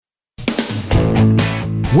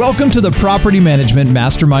Welcome to the Property Management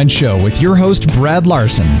Mastermind Show with your host, Brad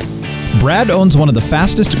Larson. Brad owns one of the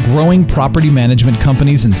fastest growing property management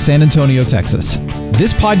companies in San Antonio, Texas.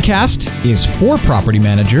 This podcast is for property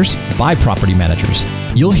managers by property managers.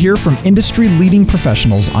 You'll hear from industry-leading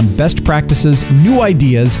professionals on best practices, new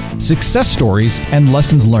ideas, success stories, and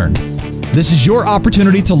lessons learned. This is your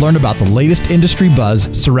opportunity to learn about the latest industry buzz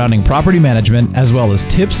surrounding property management, as well as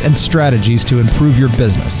tips and strategies to improve your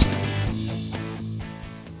business.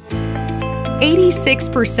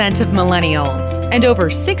 86% of millennials and over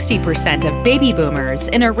 60% of baby boomers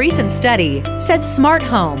in a recent study said smart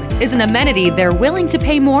home is an amenity they're willing to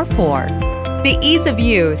pay more for. The ease of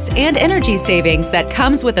use and energy savings that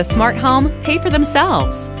comes with a smart home pay for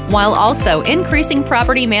themselves, while also increasing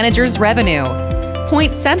property managers' revenue.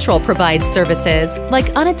 Point Central provides services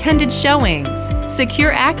like unattended showings,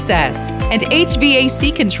 secure access, and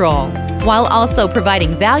HVAC control, while also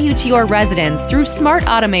providing value to your residents through smart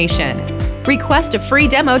automation. Request a free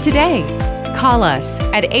demo today. Call us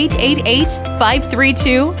at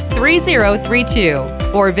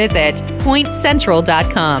 888-532-3032 or visit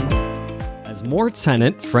pointcentral.com. As more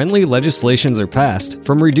tenant-friendly legislations are passed,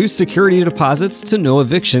 from reduced security deposits to no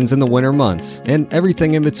evictions in the winter months, and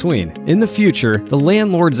everything in between, in the future, the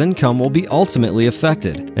landlord's income will be ultimately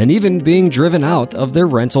affected, and even being driven out of their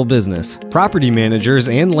rental business. Property managers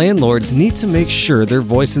and landlords need to make sure their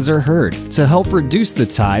voices are heard to help reduce the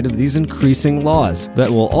tide of these increasing laws that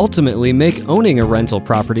will ultimately make owning a rental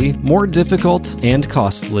property more difficult and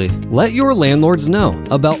costly. Let your landlords know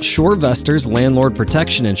about SureVestor's Landlord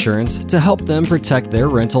Protection Insurance to help them protect their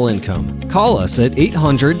rental income. Call us at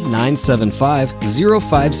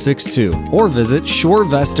 800-975-0562 or visit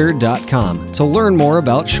SureVestor.com to learn more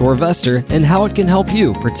about SureVestor and how it can help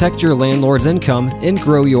you protect your landlord's income and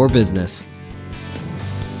grow your business.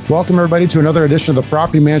 Welcome, everybody, to another edition of the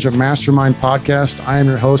Property Management Mastermind podcast. I am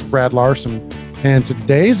your host, Brad Larson, and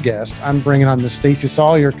today's guest, I'm bringing on Miss Stacey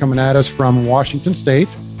Salyer, coming at us from Washington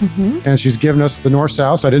State. And she's given us the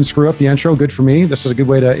north-south, so I didn't screw up the intro. Good for me. This is a good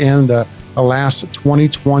way to end the last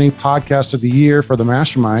 2020 podcast of the year for the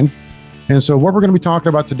Mastermind. And so what we're going to be talking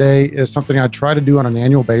about today is something I try to do on an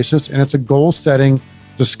annual basis, and it's a goal-setting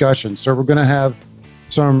discussion. So we're going to have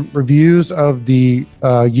some reviews of the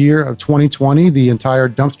year of 2020, the entire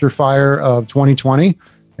dumpster fire of 2020,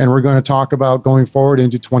 and we're going to talk about going forward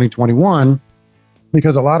into 2021,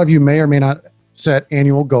 because a lot of you may or may not set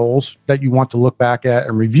annual goals that you want to look back at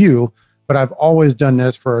and review, but I've always done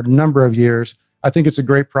this for a number of years. I think it's a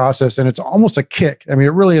great process, and it's almost a kick. I mean,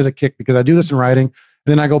 it really is a kick, because I do this in writing, and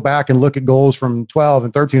then I go back and look at goals from 12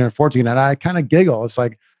 and 13 and 14, and I kind of giggle. It's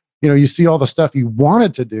like, you see all the stuff you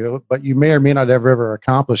wanted to do, but you may or may not have ever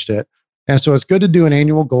accomplished it. And so it's good to do an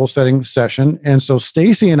annual goal setting session. And so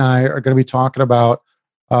Stacey and I are going to be talking about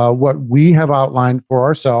what we have outlined for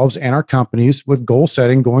ourselves and our companies with goal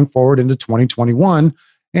setting going forward into 2021,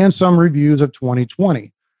 and some reviews of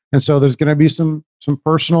 2020. And so there's going to be some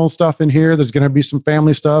personal stuff in here. There's going to be some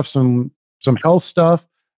family stuff, some health stuff.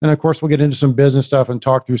 And of course, we'll get into some business stuff and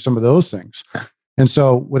talk through some of those things. And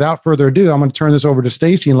so without further ado, I'm going to turn this over to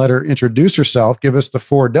Stacey and let her introduce herself, give us the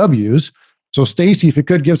 4 W's. So Stacey, if you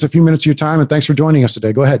could give us a few minutes of your time, and thanks for joining us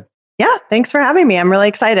today. Go ahead. Yeah, thanks for having me. I'm really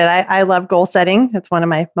excited. I love goal setting. It's one of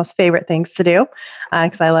my most favorite things to do,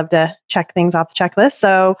 because I love to check things off the checklist.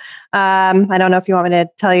 So I don't know if you want me to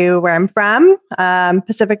tell you where I'm from.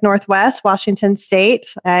 Pacific Northwest, Washington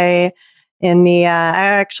State. I'm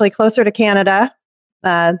actually closer to Canada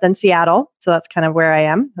than Seattle. So that's kind of where I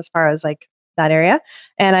am as far as like that area.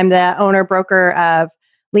 And I'm the owner broker of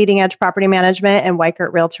Leading Edge Property Management and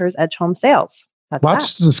Weichert Realtors Edge Home Sales.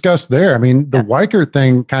 Lots to discuss there. I mean, the Weichert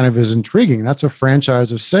thing kind of is intriguing. That's a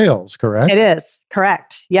franchise of sales, correct? It is,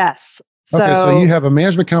 correct. Yes. Okay, so you have a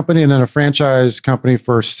management company and then a franchise company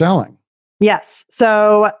for selling. Yes.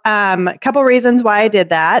 So a couple reasons why I did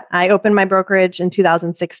that. I opened my brokerage in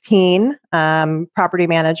 2016. Property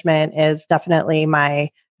management is definitely my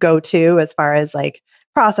go-to as far as like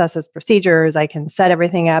processes, procedures. I can set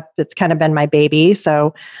everything up. It's kind of been my baby.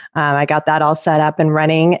 So I got that all set up and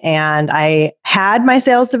running. And I had my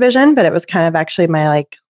sales division, but it was kind of actually my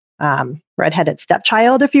like redheaded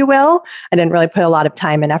stepchild, if you will. I didn't really put a lot of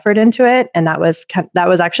time and effort into it. And that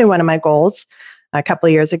was actually one of my goals a couple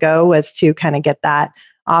of years ago, was to kind of get that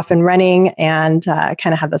off and running and kind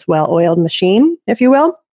of have this well-oiled machine, if you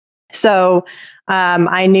will. So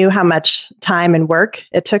I knew how much time and work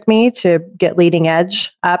it took me to get Leading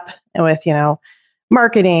Edge up, and with,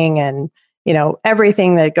 marketing and,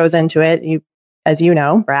 everything that goes into it. As you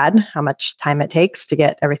know, Brad, how much time it takes to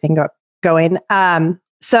get everything going.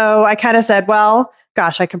 So I kind of said, well,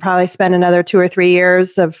 gosh, I could probably spend another 2 or 3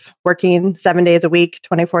 years of working 7 days a week,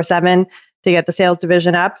 24/7 to get the sales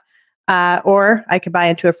division up. Or I could buy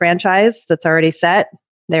into a franchise that's already set.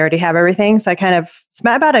 They already have everything. So I kind of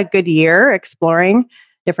spent about a good year exploring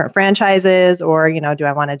different franchises, or, do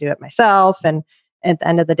I want to do it myself? And at the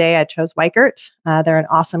end of the day, I chose Weichert. They're an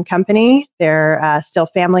awesome company. They're still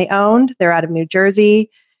family owned. They're out of New Jersey.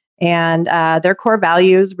 And their core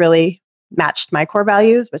values really matched my core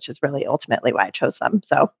values, which is really ultimately why I chose them.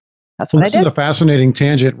 So that's what I did. This is a fascinating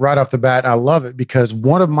tangent right off the bat. I love it because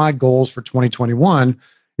one of my goals for 2021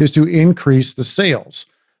 is to increase the sales.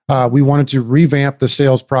 We wanted to revamp the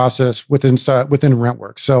sales process within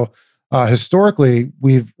RentWorks. So historically,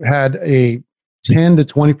 we've had a 10 to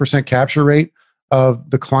 20% capture rate of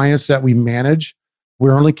the clients that we manage.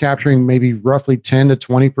 We're only capturing maybe roughly 10 to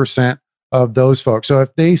 20% of those folks. So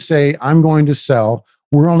if they say, I'm going to sell,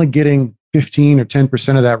 we're only getting 15 or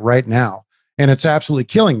 10% of that right now. And it's absolutely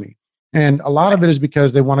killing me. And a lot of it is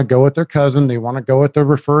because they want to go with their cousin. They want to go with their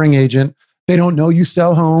referring agent. They don't know you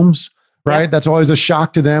sell homes, right? That's always a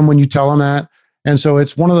shock to them when you tell them that. And so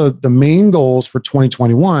it's one of the main goals for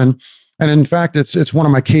 2021. And in fact, it's one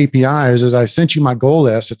of my KPIs is I sent you my goal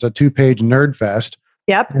list. It's a 2-page nerd fest.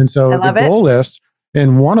 Yep. And so the goal list,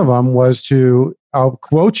 and one of them was I'll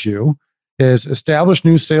quote you, is establish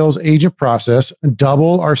new sales agent process and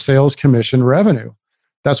double our sales commission revenue.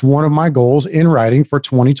 That's one of my goals in writing for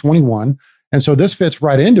 2021. And so this fits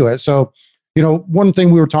right into it. So, one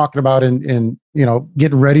thing we were talking about in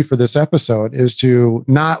getting ready for this episode is to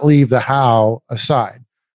not leave the how aside.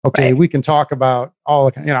 Okay, we can talk about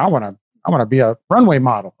all, I want to be a runway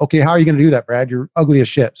model. Okay, how are you going to do that, Brad? You're ugly as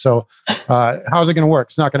shit. So how's it going to work?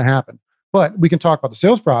 It's not going to happen. But we can talk about the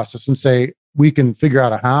sales process and say, we can figure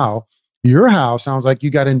out a how. Your how sounds like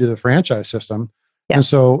you got into the franchise system. Yes. And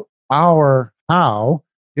so our how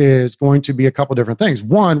is going to be a couple different things.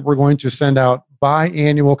 One, we're going to send out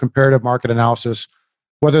biannual comparative market analysis,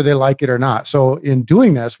 whether they like it or not. So in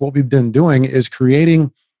doing this, what we've been doing is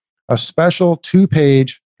creating a special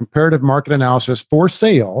 2-page comparative market analysis for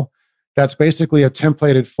sale. That's basically a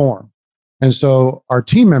templated form. And so our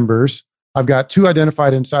team members, I've got 2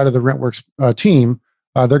 identified inside of the RentWorks team.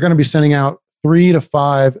 They're going to be sending out 3 to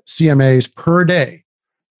 5 CMAs per day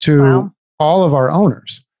to all of our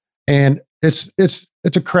owners. And it's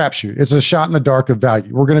a crapshoot. It's a shot in the dark of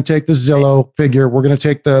value. We're going to take the Zillow figure. We're going to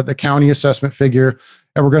take the county assessment figure,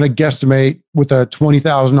 and we're going to guesstimate with a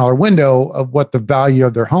 $20,000 window of what the value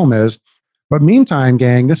of their home is. But meantime,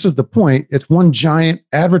 gang, this is the point. It's one giant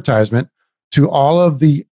advertisement to all of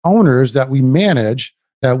the owners that we manage,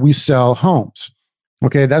 that we sell homes.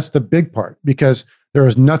 Okay, that's the big part, because there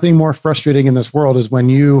is nothing more frustrating in this world is when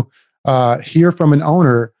you hear from an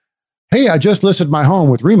owner, hey, I just listed my home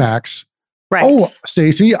with RE/MAX. Right. Oh,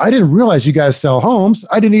 Stacey, I didn't realize you guys sell homes.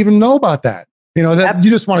 I didn't even know about that. You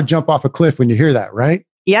just want to jump off a cliff when you hear that, right?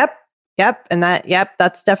 Yep. And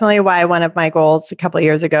that's definitely why one of my goals a couple of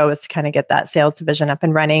years ago was to kind of get that sales division up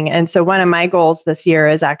and running. And so one of my goals this year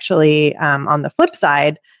is actually on the flip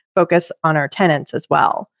side, focus on our tenants as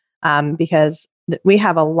well, because we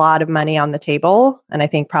have a lot of money on the table. And I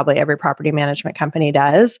think probably every property management company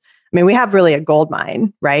does. I mean, we have really a gold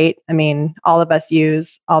mine, right? I mean, all of us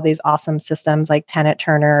use all these awesome systems like Tenant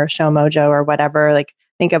Turner, Show Mojo, or whatever. Like,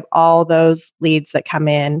 think of all those leads that come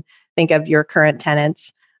in. Think of your current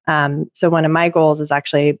tenants. So one of my goals is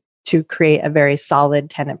actually to create a very solid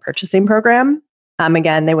tenant purchasing program.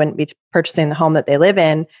 Again, they wouldn't be purchasing the home that they live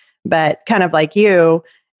in, but kind of like you,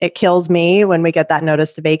 it kills me when we get that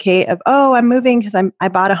notice to vacate of, oh, I'm moving because I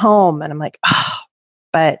bought a home. And I'm like, oh,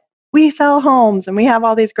 but we sell homes and we have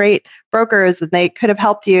all these great brokers and they could have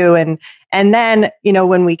helped you. And then,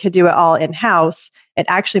 when we could do it all in-house, it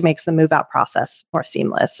actually makes the move out process more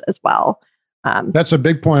seamless as well. That's a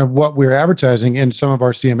big point of what we're advertising in some of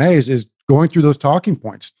our CMAs is going through those talking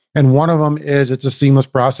points. And one of them is it's a seamless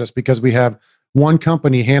process because we have one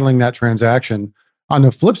company handling that transaction. On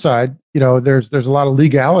the flip side, there's a lot of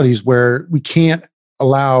legalities where we can't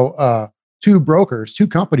allow 2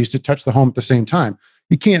 companies to touch the home at the same time.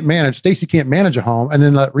 Stacey can't manage a home and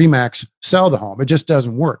then let RE/MAX sell the home. It just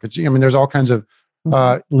doesn't work. There's all kinds of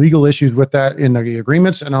legal issues with that in the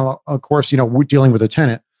agreements. And of course, we're dealing with a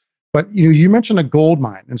tenant. But you mentioned a gold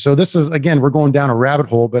mine. And so this is, again, we're going down a rabbit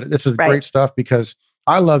hole, but this is great stuff because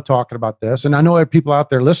I love talking about this. And I know people out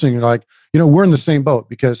there listening are like, we're in the same boat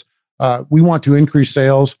because we want to increase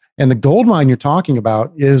sales. And the gold mine you're talking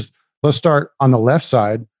about is, let's start on the left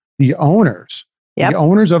side, the owners. Yep. The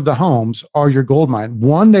owners of the homes are your gold mine.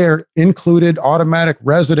 One, they're included automatic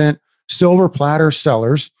resident silver platter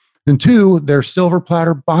sellers. And 2, they're silver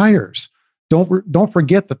platter buyers. don't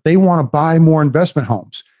forget that they want to buy more investment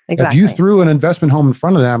homes. Exactly. If you threw an investment home in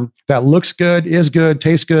front of them that looks good, is good,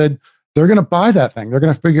 tastes good, they're going to buy that thing. They're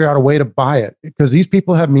going to figure out a way to buy it because these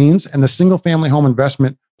people have means, and the single family home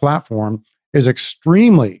investment platform is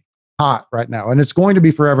extremely hot right now, and it's going to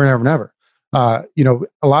be forever and ever and ever.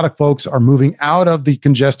 A lot of folks are moving out of the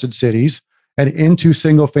congested cities and into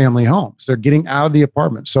single family homes. They're getting out of the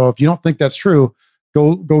apartments. So if you don't think that's true,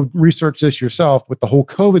 go research this yourself with the whole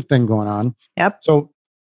COVID thing going on. Yep. So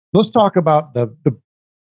let's talk about the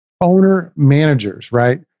owner managers,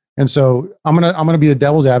 right? And so I'm gonna be the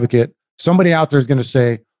devil's advocate. Somebody out there is going to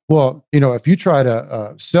say, well, if you try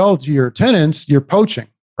to sell to your tenants, you're poaching,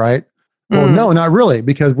 right? Well, no, not really,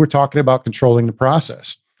 because we're talking about controlling the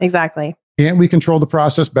process. Exactly. Can't we control the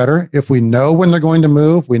process better if we know when they're going to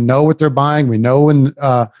move? We know what they're buying. We know when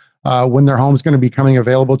their home's going to be coming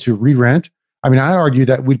available to re-rent. I mean, I argue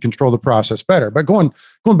that we'd control the process better. But going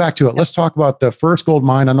back to it, let's talk about the first gold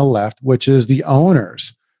mine on the left, which is the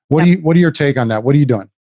owners. What are your take on that? What are you doing?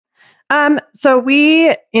 So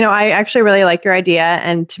I actually really like your idea.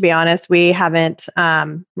 And to be honest, we haven't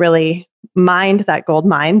really mined that gold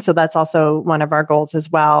mine. So that's also one of our goals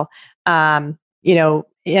as well. And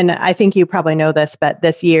I think you probably know this, but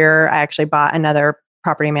this year I actually bought another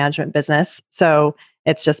property management business. So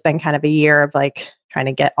it's just been kind of a year of like trying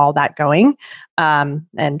to get all that going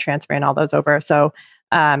and transferring all those over. So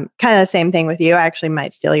kind of the same thing with you. I actually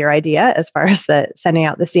might steal your idea as far as the sending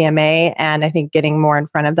out the CMA, and I think getting more in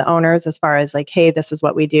front of the owners as far as like, hey, this is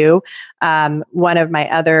what we do. One of my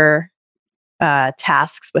other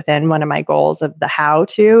tasks within one of my goals of the how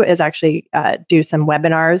to is actually do some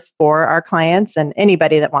webinars for our clients and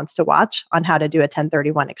anybody that wants to watch on how to do a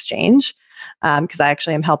 1031 exchange. Because I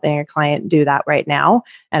actually am helping a client do that right now.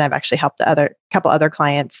 And I've actually helped a couple other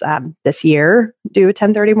clients this year do a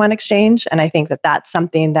 1031 exchange. And I think that that's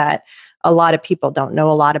something that a lot of people don't know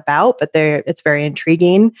a lot about, but it's very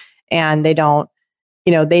intriguing. And they don't,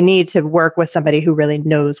 they need to work with somebody who really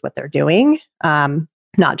knows what they're doing,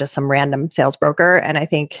 not just some random sales broker. And I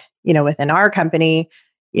think, within our company,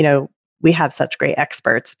 we have such great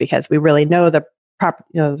experts because we really know the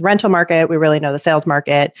the rental market, we really know the sales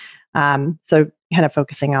market. So kind of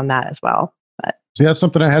focusing on that as well. But see, that's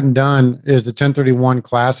something I hadn't done is the 1031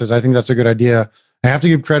 classes. I think that's a good idea. I have to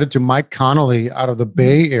give credit to Mike Connolly out of the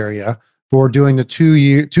Bay Area for doing the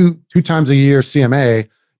two times a year CMA.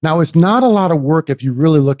 Now, it's not a lot of work if you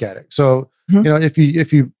really look at it. So, if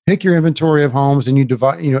you pick your inventory of homes and you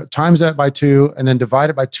divide, times that by 2 and then divide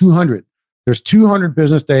it by 200, there's 200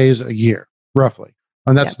 business days a year, roughly.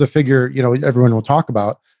 And that's the figure, everyone will talk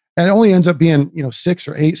about. And it only ends up being, 6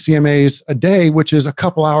 or 8 CMAs a day, which is a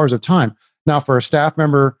couple hours of time. Now, for a staff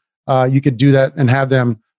member, you could do that and have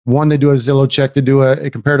them, they do a Zillow check, they do a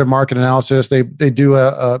comparative market analysis, they do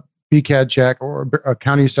a BCAD check or a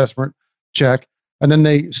county assessment check, and then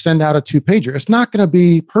they send out a 2-pager. It's not going to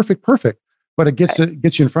be perfect, but it gets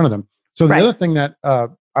you in front of them. So the other thing that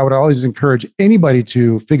I would always encourage anybody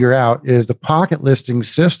to figure out is the pocket listing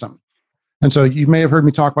system. And so you may have heard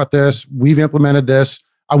me talk about this. We've implemented this.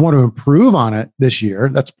 I want to improve on it this year.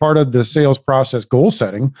 That's part of the sales process goal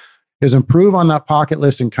setting, is improve on that pocket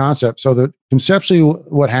listing concept. So that conceptually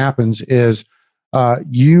what happens is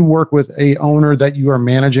you work with a owner that you are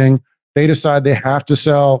managing. They decide they have to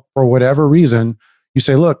sell for whatever reason. You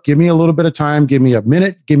say, look, give me a little bit of time. Give me a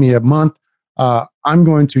minute. Give me a month. I'm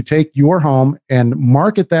going to take your home and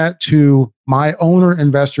market that to my owner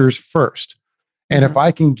investors first. And if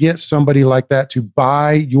I can get somebody like that to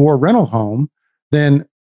buy your rental home, then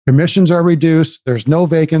commissions are reduced. There's no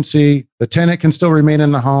vacancy. The tenant can still remain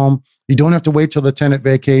in the home. You don't have to wait till the tenant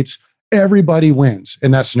vacates. Everybody wins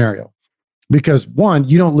in that scenario because 1,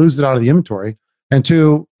 you don't lose it out of the inventory. And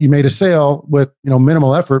 2, you made a sale with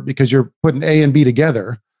minimal effort because you're putting A and B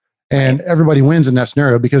together, and everybody wins in that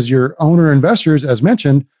scenario because your owner investors, as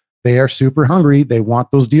mentioned, they are super hungry. They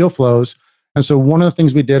want those deal flows. And so one of the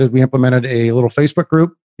things we did is we implemented a little Facebook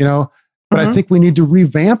group, but I think we need to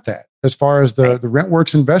revamp that as far as the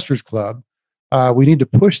RentWorks Investors Club. We need to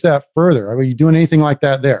push that further. Are you doing anything like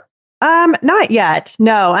that there? Not yet,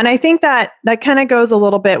 no. And I think that kind of goes a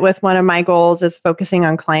little bit with one of my goals is focusing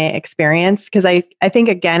on client experience. Because I think,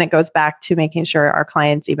 again, it goes back to making sure our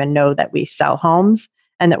clients even know that we sell homes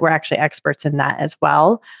and that we're actually experts in that as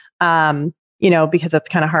well. Because it's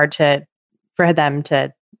kind of hard for them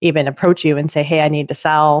to even approach you and say, hey, I need to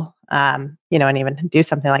sell, and even do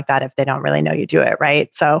something like that if they don't really know you do it, right?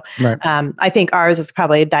 So I think ours is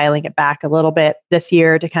probably dialing it back a little bit this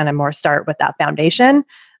year to kind of more start with that foundation,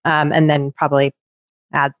 and then probably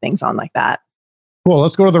add things on like that. Well,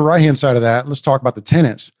 let's go to the right-hand side of that. Let's talk about the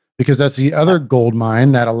tenants, because that's the other gold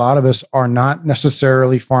mine that a lot of us are not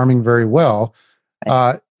necessarily farming very well.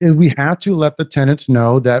 Is we have to let the tenants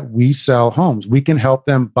know that we sell homes. We can help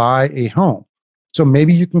them buy a home. So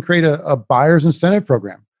maybe you can create a buyer's incentive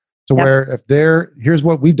program to where if here's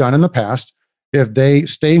what we've done in the past. If they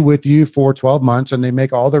stay with you for 12 months and they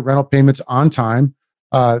make all their rental payments on time,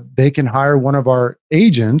 they can hire one of our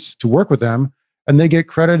agents to work with them, and they get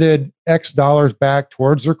credited X dollars back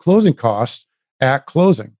towards their closing costs at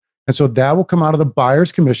closing. And so that will come out of the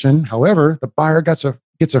buyer's commission. However, the buyer gets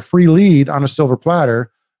a free lead on a silver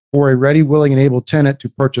platter for a ready, willing, and able tenant to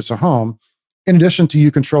purchase a home, in addition to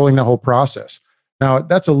you controlling the whole process. Now,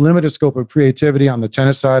 that's a limited scope of creativity on the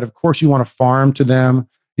tenant side. Of course, you want to farm to them.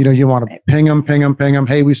 You want to ping them.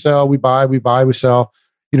 Hey, we sell, we buy, we sell.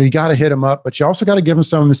 You got to hit them up, but you also got to give them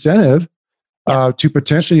some incentive to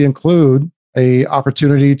potentially include a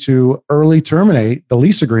opportunity to early terminate the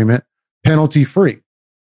lease agreement penalty free.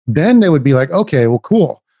 Then they would be like, okay, well,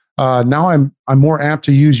 cool. Now I'm more apt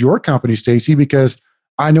to use your company, Stacey, because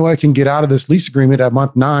I know I can get out of this lease agreement at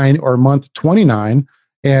month 9 or month 29,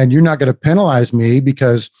 and you're not going to penalize me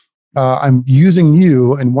because I'm using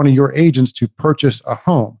you and one of your agents to purchase a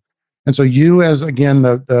home. And so you, as again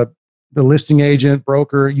the listing agent,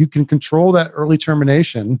 broker, you can control that early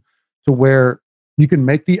termination to where you can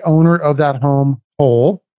make the owner of that home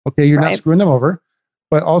whole. Okay, you're not screwing them over,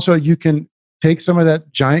 but also you can take some of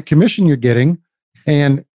that giant commission you're getting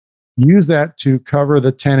and use that to cover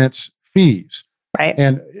the tenant's fees. Right.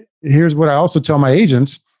 And here's what I also tell my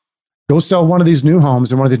agents: go sell one of these new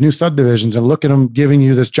homes in one of these new subdivisions and look at them giving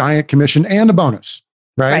you this giant commission and a bonus,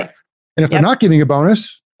 right? And if they're not giving a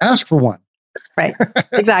bonus, ask for one. Right.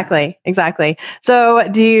 Exactly. So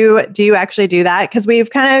do you actually do that? Because we've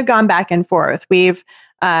kind of gone back and forth. We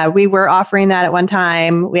were offering that at one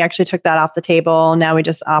time. We actually took that off the table. Now we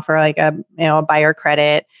just offer like a buyer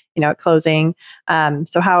credit, at closing.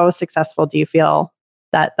 So how successful do you feel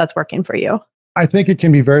that that's working for you? I think it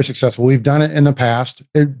can be very successful. We've done it in the past.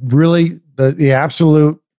 It really, the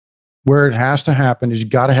absolute where it has to happen is you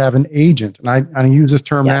got to have an agent. And I use this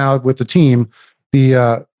term now with the team,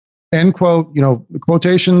 the end quote,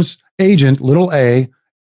 quotations, agent, little a,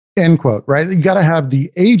 end quote, right? You got to have the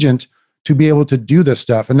agent to be able to do this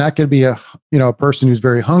stuff. And that could be a person who's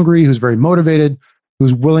very hungry, who's very motivated,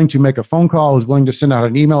 who's willing to make a phone call, who's willing to send out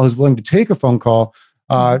an email, who's willing to take a phone call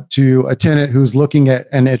to a tenant who's looking at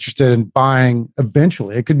and interested in buying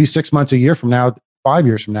eventually. It could be 6 months, a year from now, 5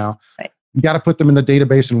 years from now. Right. You got to put them in the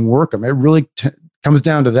database and work them. It really comes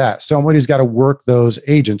down to that. Somebody's got to work those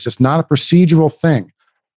agents. It's not a procedural thing,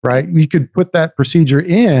 right? You could put that procedure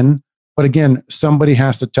in, but again, somebody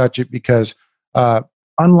has to touch it because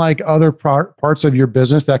unlike other parts of your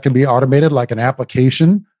business that can be automated, like an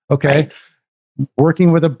application, okay,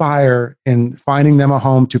 working with a buyer and finding them a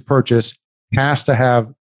home to purchase has to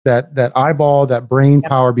have that eyeball, that brain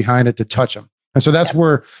power behind it to touch them. And so that's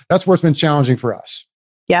where it's been challenging for us.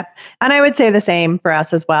 Yep. And I would say the same for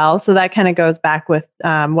us as well. So that kind of goes back with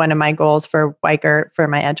one of my goals for Weichert, for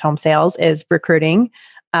my Edge Home Sales, is recruiting.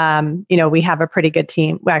 We have a pretty good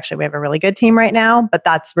team. Well, actually, we have a really good team right now, but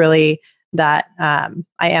that's really that I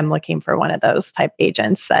am looking for one of those type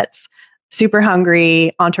agents that's super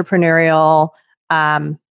hungry, entrepreneurial,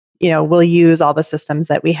 we'll use all the systems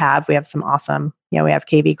that we have. We have some awesome, we have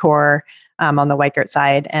KV Core on the Weichert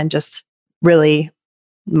side, and just really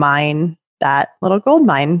mine that little gold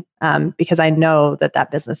mine because I know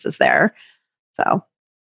that business is there. So.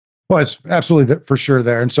 Well, it's absolutely for sure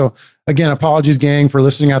there. And so again, apologies, gang, for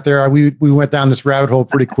listening out there. We went down this rabbit hole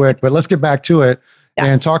pretty quick, but let's get back to it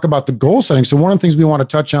and talk about the goal setting. So one of the things we want to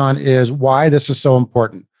touch on is why this is so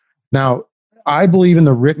important. Now, I believe in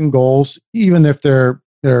the written goals, even if they're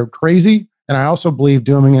crazy. And I also believe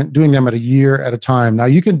doing them at a year at a time. Now,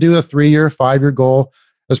 you can do a 3-year, 5-year goal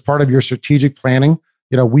as part of your strategic planning.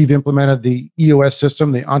 We've implemented the EOS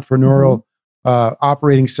system, the entrepreneurial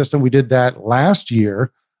operating system. We did that last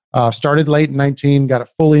year, started late in 19, got it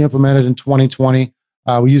fully implemented in 2020.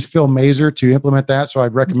 We used Phil Mazur to implement that. So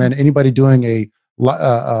I'd recommend anybody doing a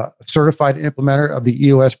certified implementer of the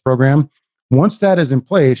EOS program. Once that is in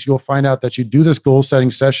place, you'll find out that you do this goal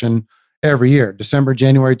setting session every year, December,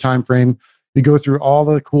 January timeframe. You go through all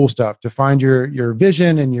the cool stuff to find your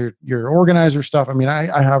vision and your organizer stuff. I mean,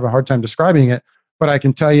 I have a hard time describing it, but I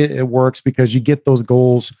can tell you it works because you get those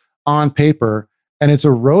goals on paper and it's a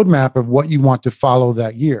roadmap of what you want to follow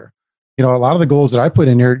that year. A lot of the goals that I put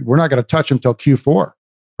in here, we're not going to touch them till Q4,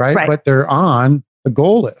 right? But they're on the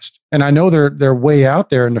goal list. And I know they're way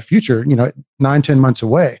out there in the future, 9-10 months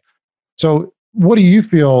away. So what do you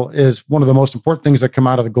feel is one of the most important things that come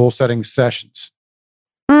out of the goal setting sessions?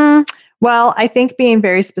 Well, I think being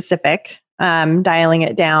very specific, dialing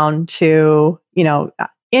it down to,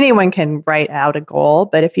 anyone can write out a goal,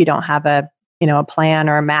 but if you don't have a plan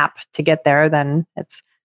or a map to get there, then it's,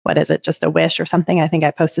 what is it, just a wish or something? I think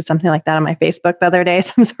I posted something like that on my Facebook the other day,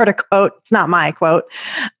 some sort of quote. It's not my quote.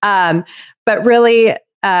 But really,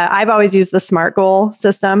 I've always used the SMART goal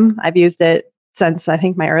system. I've used it since I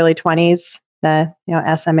think my early 20s, the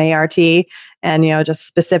SMART, and just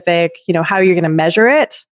specific, how you're going to measure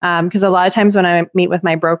it. Because a lot of times when I meet with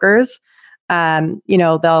my brokers,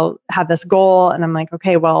 they'll have this goal and I'm like,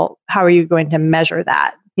 okay, well, how are you going to measure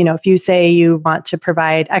that? If you say you want to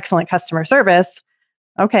provide excellent customer service,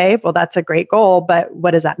 okay, well, that's a great goal, but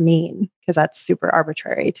what does that mean? Because that's super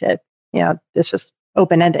arbitrary it's just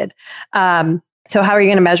open-ended. So how are you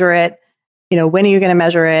going to measure it? When are you going to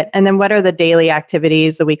measure it? And then what are the daily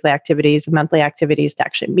activities, the weekly activities, the monthly activities to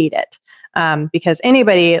actually meet it? Because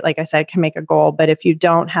anybody, like I said, can make a goal, but if you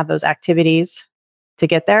don't have those activities to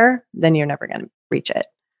get there, then you're never going to reach it.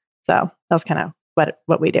 So that's kind of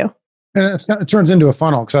what we do. And it turns into a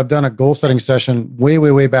funnel, because I've done a goal setting session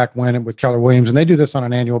way back when with Keller Williams, and they do this on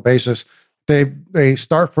an annual basis. They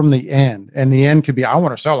start from the end, and the end could be, I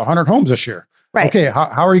want to sell 100 homes this year. Right. Okay,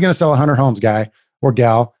 how are you going to sell 100 homes, guy or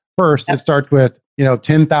gal? First, It starts with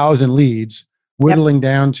 10,000 leads, whittling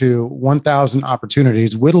down to 1,000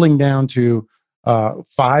 opportunities, whittling down to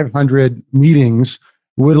 500 meetings,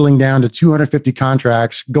 whittling down to 250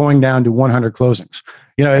 contracts, going down to 100 closings.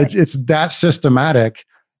 It's that systematic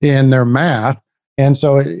in their math. And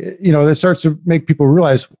so, it starts to make people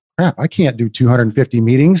realize, crap, I can't do 250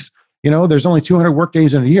 meetings. There's only 200 work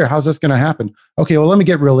days in a year. How's this going to happen? Okay, well, let me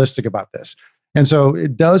get realistic about this. And so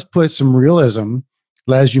it does put some realism,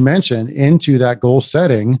 as you mentioned, into that goal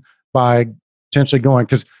setting by potentially going,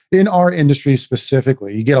 because in our industry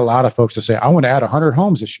specifically, you get a lot of folks that say, I want to add 100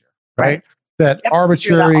 homes this year, right? That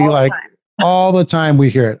arbitrary, all the time we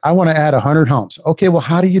hear it. I want to add 100 homes. Okay, well,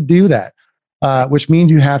 how do you do that? Which means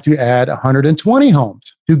you have to add 120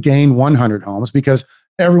 homes to gain 100 homes, because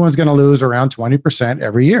everyone's going to lose around 20%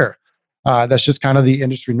 every year. That's just kind of the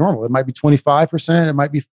industry normal. It might be 25%, it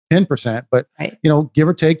might be 10%, but give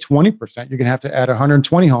or take 20%, you're going to have to add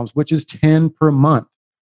 120 homes, which is 10 per month.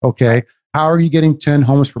 Okay, how are you getting 10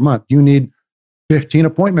 homes per month? You need 15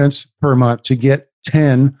 appointments per month to get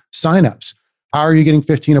 10 signups. How are you getting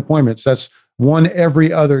 15 appointments? That's one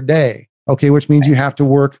every other day. Okay, which means you have to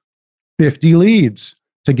work 50 leads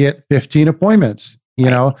to get 15 appointments.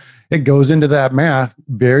 It goes into that math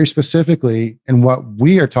very specifically in what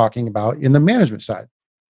we are talking about in the management side.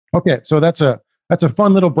 Okay, so that's a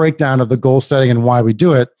fun little breakdown of the goal setting and why we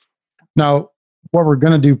do it. Now, what we're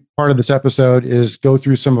going to do part of this episode is go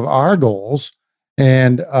through some of our goals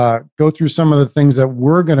and go through some of the things that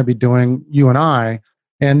we're going to be doing, you and I.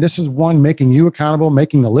 And this is one, making you accountable,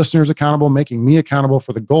 making the listeners accountable, making me accountable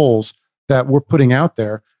for the goals that we're putting out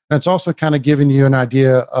there. And it's also kind of giving you an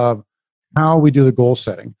idea of how we do the goal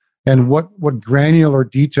setting and what granular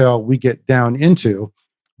detail we get down into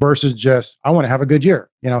versus just, I want to have a good year.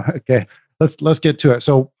 Okay, let's get to it.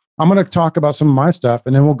 So I'm going to talk about some of my stuff,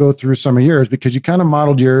 and then we'll go through some of yours, because you kind of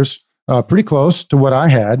modeled yours pretty close to what I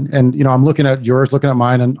had. And, I'm looking at yours, looking at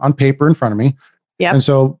mine and on paper in front of me. Yeah. And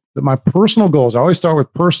so my personal goals, I always start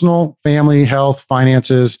with personal, family, health,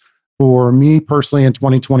 finances for me personally in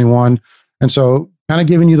 2021. And so kind of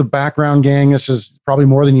giving you the background, gang, this is probably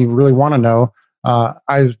more than you really want to know.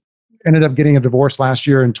 I ended up getting a divorce last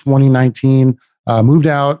year in 2019, moved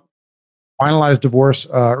out, finalized divorce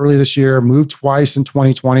early this year, moved twice in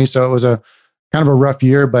 2020. So it was a kind of a rough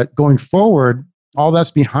year, but going forward, all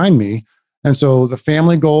that's behind me. And so the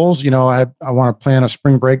family goals, I want to plan a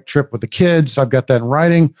spring break trip with the kids. I've got that in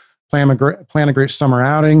writing, plan a great summer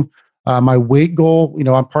outing. My weight goal,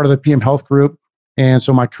 I'm part of the PM Health group. And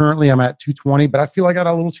so currently I'm at 220, but I feel I got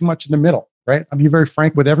a little too much in the middle, right? I'll be very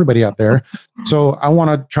frank with everybody out there. So I want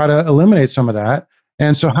to try to eliminate some of that.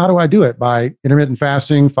 And so how do I do it? By intermittent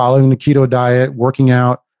fasting, following the keto diet, working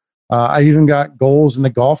out. I even got goals in the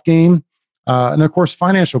golf game. And of course,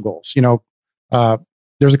 financial goals.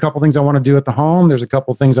 There's a couple things I want to do at the home. There's a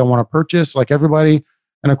couple things I want to purchase like everybody.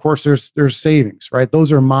 And of course, there's savings, right?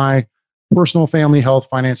 Those are my personal, family, health,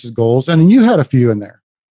 finances goals. And you had a few in there.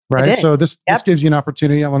 Right. So this gives you an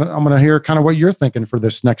opportunity. I'm going to hear kind of what you're thinking for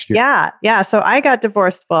this next year. Yeah. So I got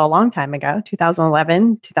divorced a long time ago,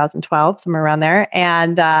 2011, 2012, somewhere around there.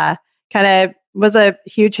 And kind of was a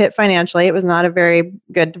huge hit financially. It was not a very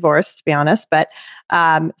good divorce, to be honest. But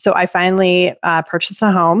so I finally purchased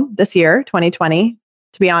a home this year, 2020.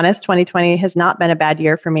 To be honest, 2020 has not been a bad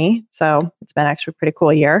year for me. So it's been actually a pretty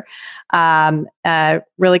cool year.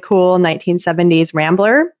 Really cool 1970s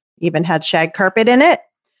Rambler, even had shag carpet in it.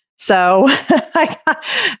 So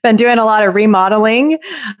I've been doing a lot of remodeling. You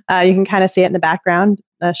can kind of see it in the background.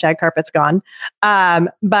 The shag carpet's gone.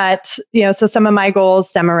 But, so some of my goals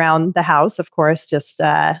stem around the house, of course, just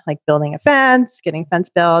like building a fence, getting fence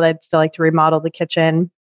built. I'd still like to remodel the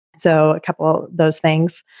kitchen. So a couple of those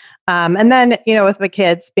things. And then, with my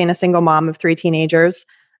kids, being a single mom of 3 teenagers,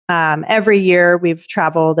 every year we've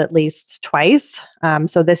traveled at least twice.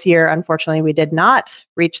 So this year, unfortunately, we did not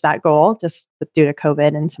reach that goal just due to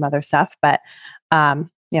COVID and some other stuff, but,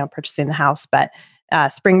 purchasing the house. But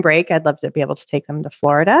spring break, I'd love to be able to take them to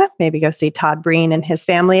Florida, maybe go see Todd Breen and his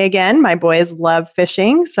family again. My boys love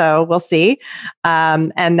fishing, so we'll see.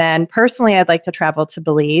 And then personally, I'd like to travel to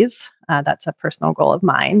Belize. That's a personal goal of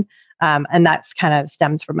mine. And that's kind of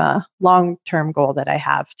stems from a long-term goal that I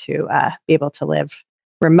have to be able to live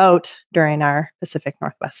remote during our Pacific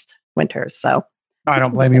Northwest winters. So I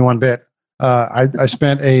don't blame you one bit. I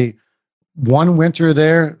spent one winter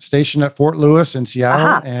there stationed at Fort Lewis in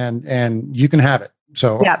Seattle, and you can have it.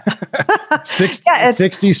 So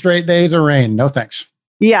 60 straight days of rain. No thanks.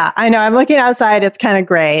 Yeah, I know. I'm looking outside. It's kind of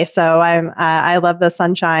gray. So I love the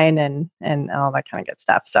sunshine and all that kind of good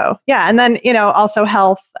stuff. So yeah. And then, also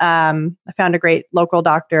health. I found a great local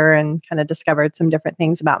doctor and kind of discovered some different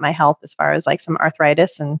things about my health as far as like some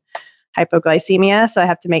arthritis and hypoglycemia. So I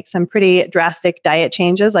have to make some pretty drastic diet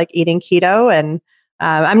changes, like eating keto. And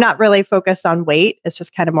I'm not really focused on weight. It's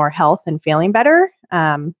just kind of more health and feeling better.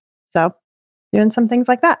 So doing some things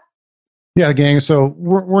like that. Yeah, gang. So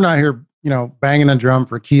we're not here, banging a drum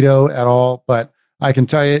for keto at all. But I can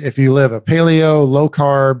tell you, if you live a paleo, low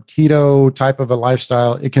carb, keto type of a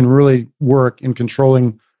lifestyle, it can really work in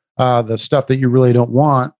controlling the stuff that you really don't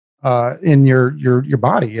want in your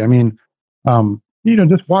body. I mean,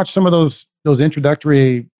 just watch some of those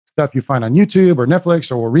introductory stuff you find on YouTube or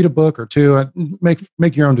Netflix, or read a book or two and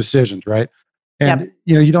make your own decisions, right? And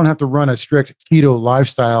you don't have to run a strict keto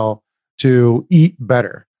lifestyle to eat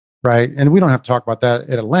better, right? And we don't have to talk about that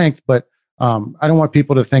at a length, but I don't want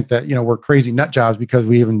people to think that we're crazy nut jobs because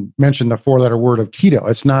we even mentioned the 4-letter word of keto.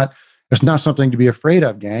 It's not something to be afraid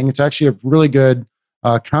of, gang. It's actually a really good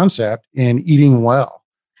concept in eating well.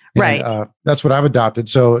 And, right. That's what I've adopted.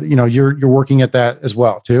 So you're working at that as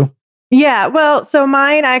well too. Yeah, well, so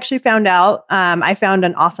mine, I actually found out, I found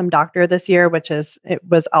an awesome doctor this year, it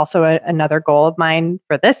was also another goal of mine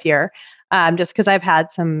for this year, just because I've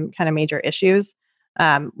had some kind of major issues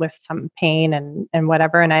with some pain and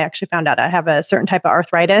whatever. And I actually found out I have a certain type of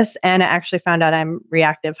arthritis, and I actually found out I'm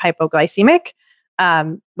reactive hypoglycemic,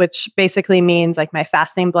 which basically means like my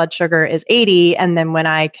fasting blood sugar is 80. And then when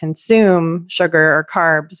I consume sugar or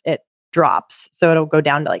carbs, it drops. So it'll go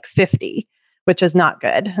down to like 50. Which is not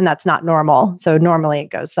good. And that's not normal. So normally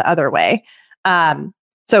it goes the other way.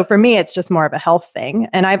 So for me, it's just more of a health thing.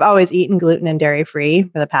 And I've always eaten gluten and dairy free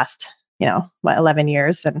for the past, 11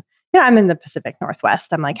 years. And I'm in the Pacific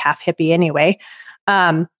Northwest. I'm like half hippie anyway.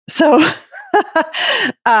 So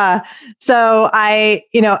I,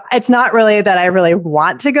 it's not really that I really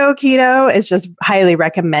want to go keto. It's just highly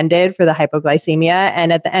recommended for the hypoglycemia.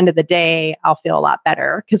 And at the end of the day, I'll feel a lot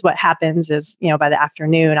better, because what happens is, by the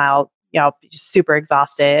afternoon, I'll be super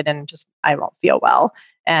exhausted and I won't feel well.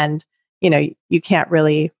 And, you can't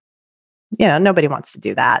really, nobody wants to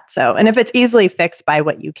do that. So, and if it's easily fixed by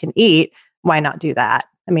what you can eat, why not do that?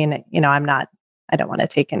 I mean, I don't want to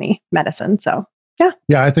take any medicine. So, yeah.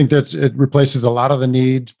 Yeah. I think it replaces a lot of the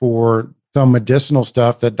need for some medicinal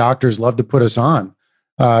stuff that doctors love to put us on.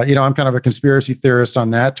 I'm kind of a conspiracy theorist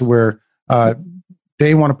on that, to where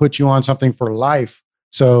they want to put you on something for life,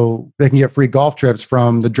 so they can get free golf trips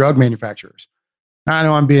from the drug manufacturers. I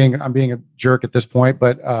know I'm being a jerk at this point,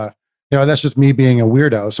 but that's just me being a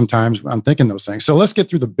weirdo. Sometimes I'm thinking those things. So let's get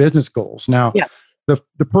through the business goals. Now, yes.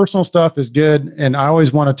 The personal stuff is good, and I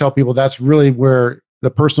always want to tell people that's really where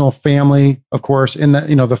the personal, family, of course, in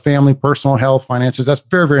the family, personal health, finances, that's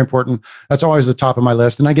very, very important. That's always the top of my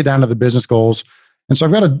list. And I get down to the business goals. And so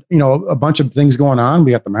I've got a bunch of things going on.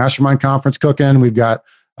 We got the mastermind conference cooking. We've got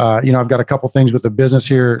I've got a couple things with the business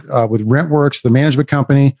here with RentWorks, the management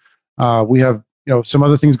company. We have some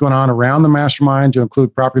other things going on around the mastermind, to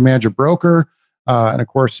include property manager broker, and of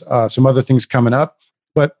course some other things coming up.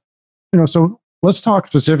 But so let's talk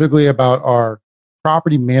specifically about our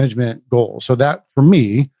property management goals. So that for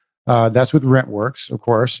me, that's with RentWorks, of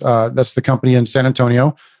course. That's the company in San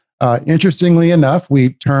Antonio. Interestingly enough,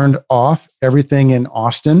 we turned off everything in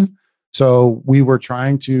Austin. So we were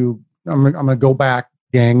trying to. I'm going to go back.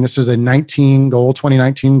 Gang, this is a 2019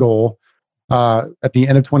 goal. At the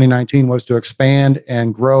end of 2019 was to expand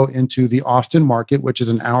and grow into the Austin market, which is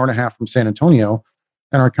an hour and a half from San Antonio.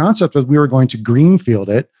 And our concept was we were going to greenfield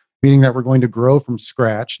it meaning that we're going to grow from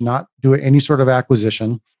scratch, not do any sort of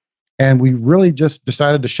acquisition. And we really just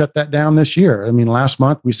decided to shut that down this year. I mean, last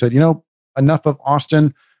month we said, enough of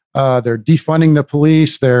Austin. They're defunding the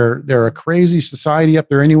police. They're a crazy society up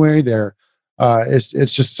there anyway.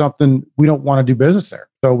 It's just something we don't want to do business there.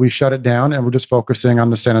 So we shut it down and we're just focusing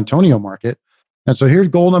on the San Antonio market. And so here's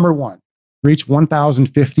goal number one, reach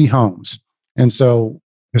 1,050 homes. And so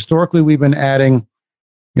historically we've been adding,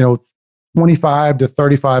 25 to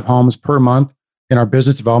 35 homes per month in our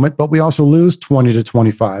business development, but we also lose 20 to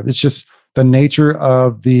 25. It's just the nature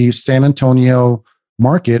of the San Antonio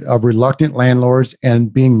market of reluctant landlords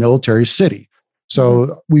and being military city.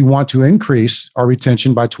 So we want to increase our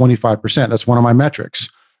retention by 25%. That's one of my metrics.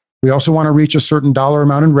 We also want to reach a certain dollar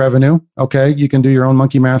amount in revenue. Okay, you can do your own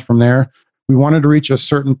monkey math from there. We wanted to reach a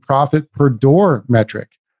certain profit per door metric.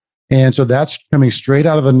 And so that's coming straight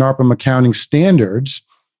out of the NARPM accounting standards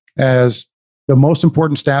as the most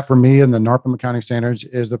important stat for me in the NARPM accounting standards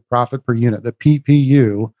is the profit per unit, the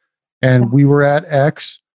PPU. And we were at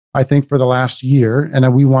X, I think, for the last year.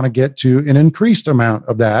 And we want to get to an increased amount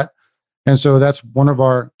of that. And so that's one of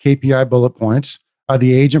our KPI bullet points.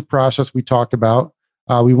 The agent process we talked about.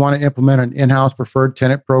 We want to implement an in-house preferred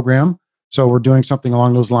tenant program. So we're doing something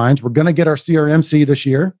along those lines. We're going to get our CRMC this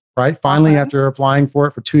year, right? Finally, awesome. After applying for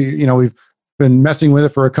it for 2 years, we've been messing with it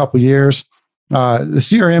for a couple of years. The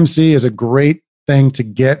CRMC is a great thing to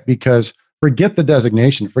get because forget the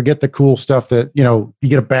designation, forget the cool stuff that, you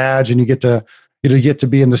get a badge and you get to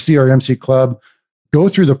be in the CRMC club. Go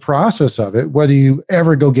through the process of it, whether you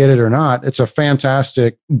ever go get it or not. It's a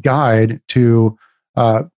fantastic guide to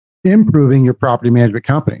improving your property management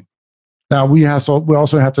company. Now, we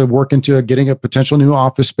also have to work into getting a potential new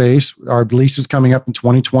office space. Our lease is coming up in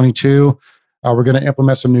 2022. We're going to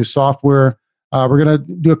implement some new software. We're going to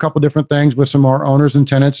do a couple different things with some more owners and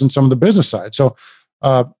tenants and some of the business side. So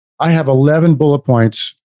I have 11 bullet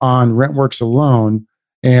points on RentWorks alone,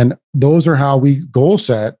 and those are how we goal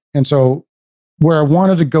set. And so where I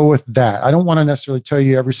wanted to go with that, I don't want to necessarily tell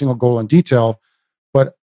you every single goal in detail,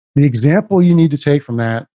 but the example you need to take from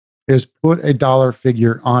that is put a dollar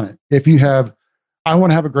figure on it. If you have, I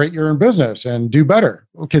want to have a great year in business and do better.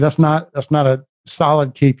 Okay, that's not a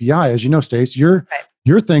solid KPI. As you know, Stacey, your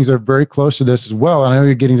things are very close to this as well. And I know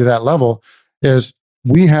you're getting to that level, is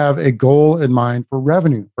we have a goal in mind for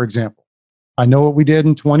revenue, for example. I know what we did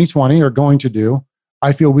in 2020 or going to do.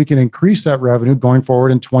 I feel we can increase that revenue going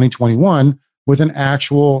forward in 2021 with an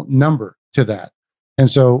actual number to that. And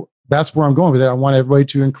so that's where I'm going with it. I want everybody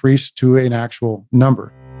to increase to an actual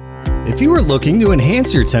number. If you are looking to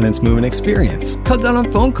enhance your tenant's moving experience, cut down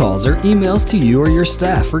on phone calls or emails to you or your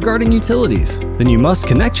staff regarding utilities, then you must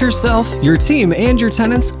connect yourself, your team, and your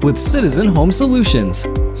tenants with Citizen Home Solutions.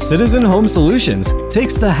 Citizen Home Solutions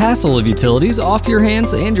takes the hassle of utilities off your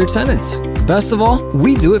hands and your tenants. Best of all,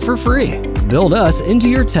 we do it for free. Build us into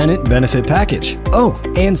your tenant benefit package. Oh,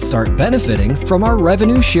 and start benefiting from our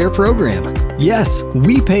revenue share program. Yes,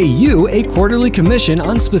 we pay you a quarterly commission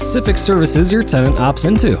on specific services your tenant opts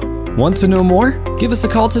into. Want to know more? Give us a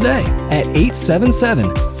call today at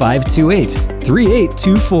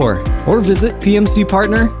 877-528-3824 or visit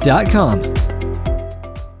pmcpartner.com.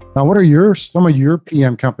 Now, what are some of your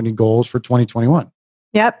PM company goals for 2021?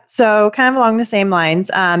 Yep. So kind of along the same lines,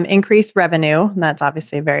 increase revenue. And that's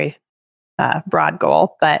obviously a very broad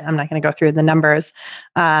goal, but I'm not going to go through the numbers.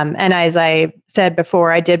 And as I said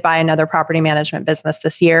before, I did buy another property management business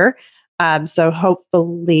this year. So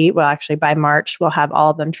hopefully, actually by March, we'll have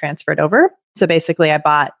all of them transferred over. So basically, I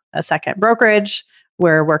bought a second brokerage.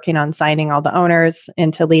 We're working on signing all the owners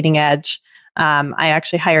into Leading Edge. I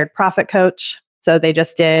actually hired Profit Coach. So they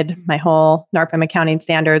just did my whole NARPM accounting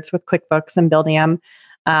standards with QuickBooks and Buildium.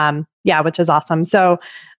 Which is awesome. So,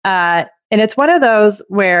 and it's one of those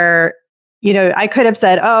where, I could have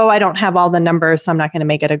said, I don't have all the numbers, so I'm not going to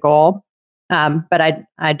make it a goal. But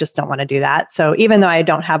I just don't want to do that. So even though I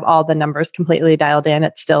don't have all the numbers completely dialed in,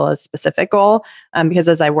 it's still a specific goal because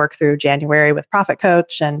as I work through January with Profit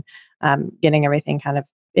Coach and getting everything kind of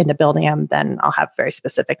into Buildium, then I'll have very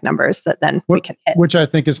specific numbers that then we can hit. Which I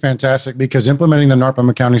think is fantastic because implementing the NARPM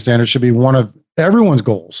accounting standards should be one of everyone's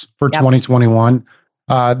goals for 2021.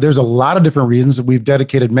 There's a lot of different reasons that we've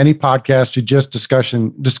dedicated many podcasts to just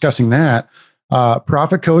discussing that.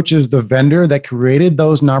 Profit Coach is the vendor that created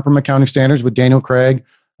those NARPM accounting standards with Daniel Craig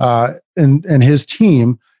and his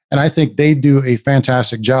team. And I think they do a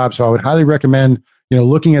fantastic job. So I would highly recommend,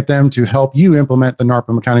 looking at them to help you implement the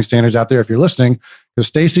NARPM accounting standards out there if you're listening. Because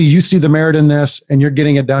Stacey, you see the merit in this and you're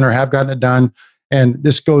getting it done or have gotten it done. And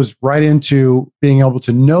this goes right into being able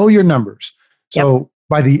to know your numbers. So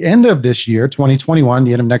by the end of this year, 2021,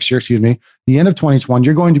 the end of next year, the end of 2021,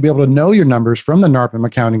 you're going to be able to know your numbers from the NARPM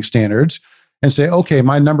accounting standards and say, okay,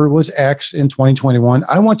 my number was X in 2021.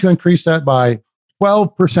 I want to increase that by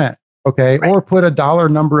 12%, okay? Right. Or put a dollar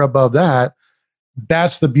number above that.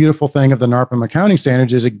 That's the beautiful thing of the NARPM accounting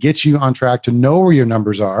standards is it gets you on track to know where your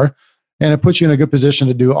numbers are. And it puts you in a good position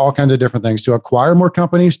to do all kinds of different things, to acquire more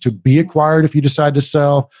companies, to be acquired if you decide to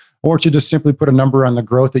sell, or to just simply put a number on the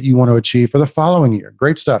growth that you want to achieve for the following year.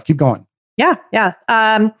 Great stuff. Keep going. Yeah.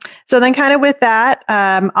 So then kind of with that,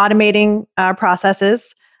 automating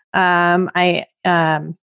processes. I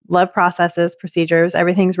love processes, procedures,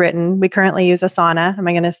 everything's written. We currently use Asana.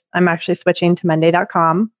 I'm actually switching to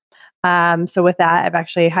Monday.com. So with that, I've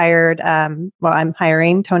actually hired, I'm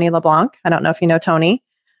hiring Tony LeBlanc. I don't know if you know Tony.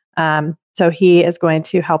 So he is going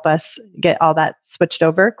to help us get all that switched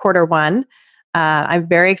over Q1. I'm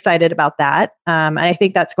very excited about that. And I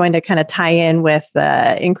think that's going to kind of tie in with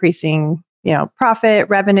increasing, profit,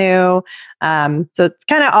 revenue. So it's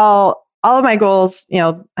kind of all of my goals,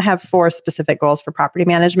 I have 4 specific goals for property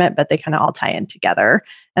management, but they kind of all tie in together.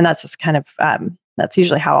 And that's just kind of, that's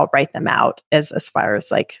usually how I'll write them out as far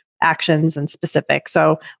as like actions and specific.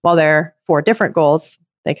 So while they're 4 different goals,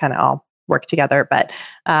 they kind of all work together. But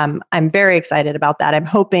I'm very excited about that. I'm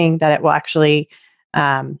hoping that it will actually,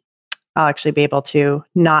 I'll actually be able to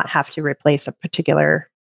not have to replace a particular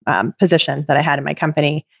position that I had in my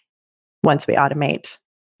company once we automate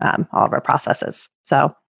all of our processes.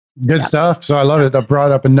 So good stuff. So I love it. That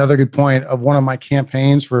brought up another good point of one of my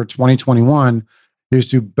campaigns for 2021 is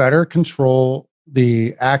to better control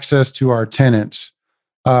the access to our tenants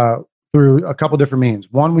through a couple different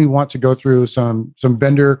means. One, we want to go through some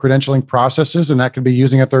vendor credentialing processes, and that could be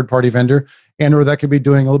using a third-party vendor, and or that could be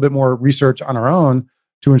doing a little bit more research on our own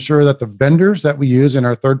to ensure that the vendors that we use in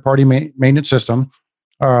our third-party maintenance system,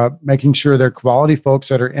 making sure they're quality folks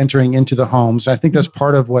that are entering into the homes. I think that's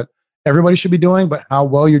part of what everybody should be doing, but how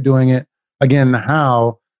well you're doing it, again, the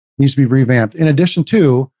how needs to be revamped. In addition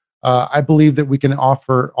to, I believe that we can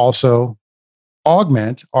also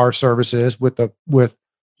augment our services with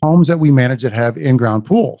homes that we manage that have in-ground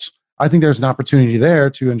pools. I think there's an opportunity there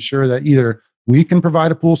to ensure that either we can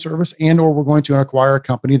provide a pool service and or we're going to acquire a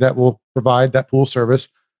company that will provide that pool service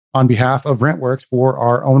on behalf of Rentworks for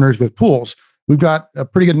our owners with pools. We've got a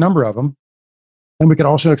pretty good number of them. And we could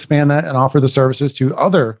also expand that and offer the services to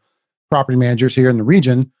other property managers here in the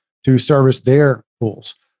region to service their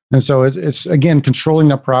pools. And so it's again, controlling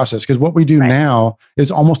that process, because what we do now is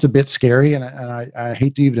almost a bit scary. And I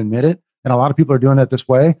hate to even admit it. And a lot of people are doing it this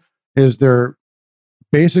way, is they're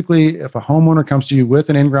basically, if a homeowner comes to you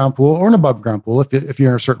with an in-ground pool or an above-ground pool, if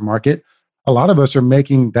you're in a certain market, a lot of us are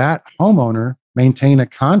making that homeowner maintain a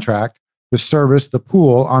contract to service the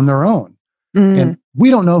pool on their own. And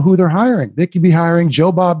we don't know who they're hiring. They could be hiring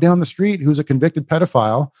Joe Bob down the street who's a convicted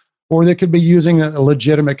pedophile, or they could be using a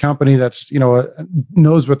legitimate company that's,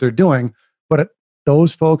 knows what they're doing. But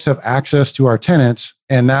those folks have access to our tenants,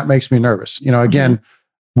 and that makes me nervous. Again,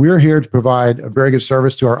 we're here to provide a very good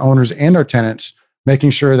service to our owners and our tenants,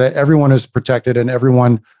 making sure that everyone is protected and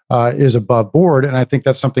everyone is above board. And I think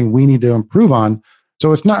that's something we need to improve on.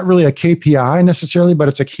 So it's not really a KPI necessarily, but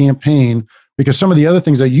it's a campaign, because some of the other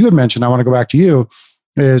things that you had mentioned, I want to go back to you,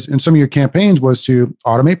 is in some of your campaigns was to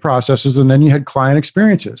automate processes, and then you had client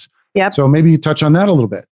experiences. Yep. So maybe you touch on that a little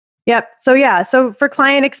bit. Yep. So for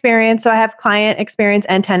client experience, so I have client experience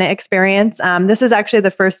and tenant experience. This is actually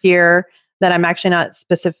the first year that I'm actually not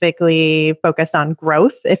specifically focused on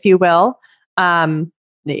growth, if you will,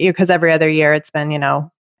 because every other year it's been,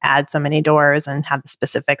 add so many doors and have the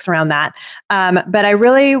specifics around that. But I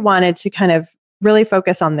really wanted to kind of really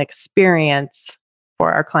focus on the experience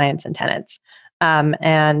for our clients and tenants.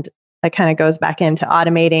 And that kind of goes back into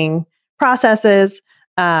automating processes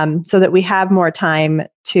so that we have more time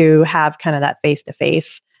to have kind of that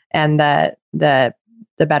face-to-face and the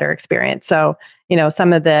better experience. So,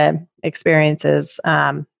 some of the experiences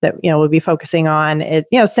that, we'll be focusing on is,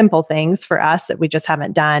 simple things for us that we just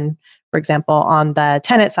haven't done. For example, on the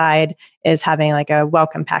tenant side is having like a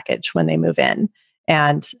welcome package when they move in.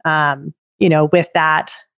 And, with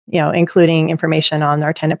that, including information on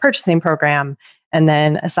our tenant purchasing program, and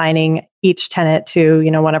then assigning each tenant to,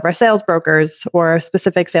 one of our sales brokers or a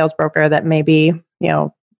specific sales broker that may be,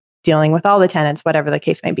 dealing with all the tenants, whatever the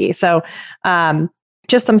case may be. So,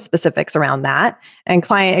 just some specifics around that, and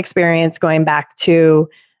client experience going back to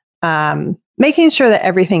making sure that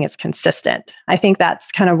everything is consistent. I think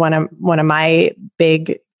that's kind of one of my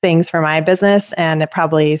big things for my business, and it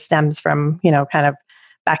probably stems from kind of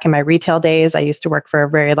back in my retail days. I used to work for a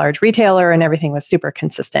very large retailer, and everything was super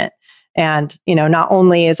consistent. And, not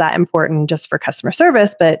only is that important just for customer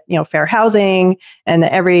service, but, fair housing and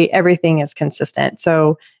everything is consistent.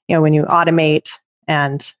 So, when you automate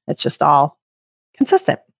and it's just all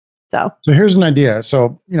consistent. So here's an idea.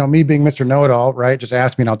 So, me being Mr. Know-it-all, right? Just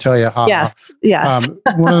ask me and I'll tell you how. Yes.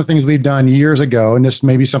 One of the things we've done years ago, and this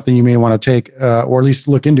may be something you may want to take or at least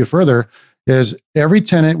look into further, is every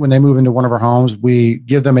tenant, when they move into one of our homes, we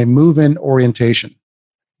give them a move-in orientation.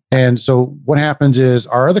 And so what happens is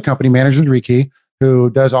our other company, Managers Rekey, who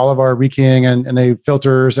does all of our rekeying and they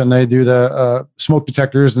filters and they do the smoke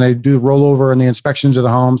detectors and they do rollover and the inspections of the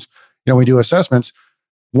homes, we do assessments.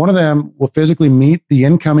 One of them will physically meet the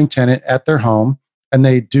incoming tenant at their home and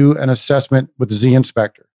they do an assessment with the Z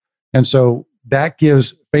inspector. And so that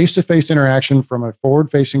gives face-to-face interaction from a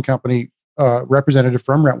forward-facing company representative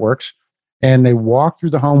from Rentworks. And they walk through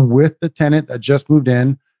the home with the tenant that just moved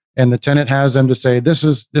in. And the tenant has them to say, this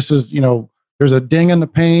is, there's a ding in the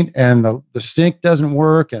paint and the sink doesn't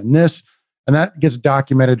work and that gets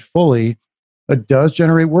documented fully. It does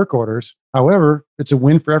generate work orders. However, it's a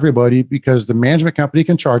win for everybody because the management company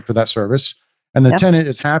can charge for that service and the tenant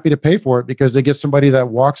is happy to pay for it because they get somebody that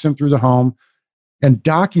walks them through the home and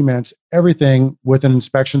documents everything with an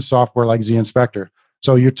inspection software like Z Inspector.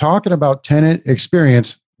 So you're talking about tenant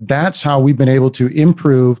experience. That's how we've been able to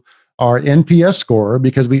improve our NPS score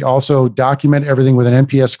because we also document everything with an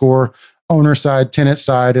NPS score, owner side, tenant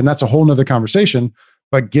side, and that's a whole nother conversation.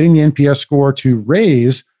 But getting the NPS score to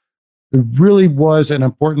raise really was an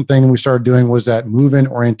important thing we started doing was that move-in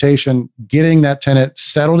orientation, getting that tenant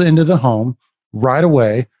settled into the home right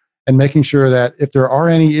away and making sure that if there are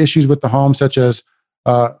any issues with the home, such as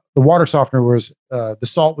the water softener the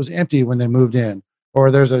salt was empty when they moved in, or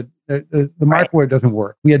there's the microwave doesn't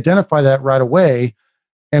work. We identify that right away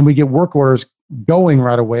and we get work orders going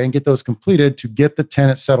right away and get those completed to get the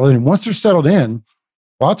tenant settled in. And once they're settled in,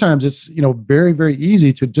 a lot of times it's, very, very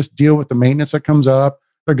easy to just deal with the maintenance that comes up.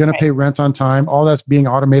 They're going to pay rent on time. All that's being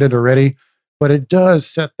automated already, but it does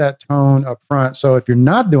set that tone up front. So if you're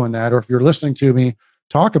not doing that, or if you're listening to me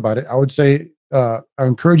talk about it, I would say, I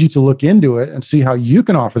encourage you to look into it and see how you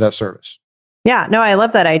can offer that service. Yeah, no, I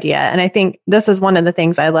love that idea. And I think this is one of the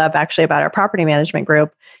things I love actually about our property management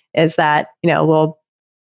group is that, we'll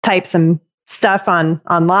type some stuff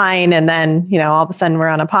online and then, all of a sudden we're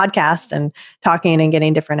on a podcast and talking and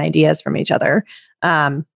getting different ideas from each other.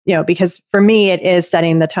 Because for me, it is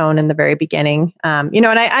setting the tone in the very beginning. And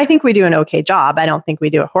I think we do an okay job. I don't think we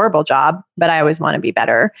do a horrible job, but I always want to be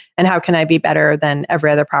better. And how can I be better than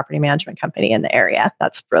every other property management company in the area?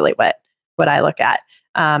 That's really what I look at.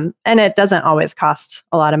 And it doesn't always cost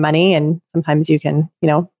a lot of money. And sometimes you can,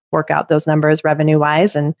 work out those numbers revenue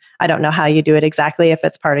wise. And I don't know how you do it exactly, if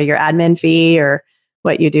it's part of your admin fee or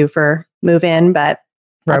what you do for move in, but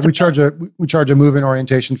right. We charge a move-in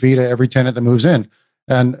orientation fee to every tenant that moves in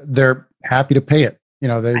and they're happy to pay it.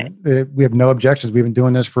 We have no objections. We've been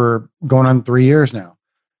doing this for going on 3 years now.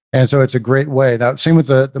 And so it's a great way. Now, same with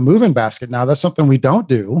the move-in basket. Now that's something we don't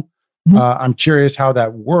do. Mm-hmm. I'm curious how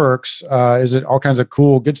that works. Is it all kinds of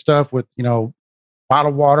cool, good stuff with,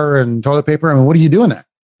 bottled water and toilet paper? I mean, what do you do in that?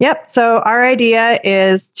 Yep. So our idea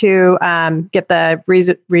is to get the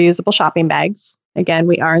reusable shopping bags. Again,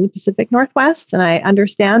 we are in the Pacific Northwest, and I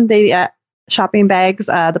understand the shopping bags,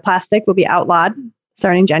 the plastic will be outlawed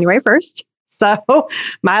starting January 1st. So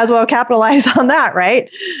might as well capitalize on that, right?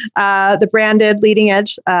 The branded leading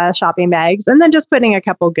edge shopping bags, and then just putting a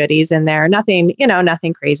couple goodies in there. Nothing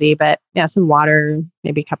crazy, but some water,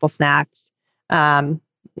 maybe a couple snacks.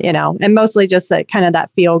 And mostly just that kind of that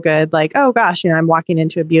feel good, like, oh gosh, I'm walking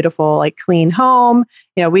into a beautiful, like clean home.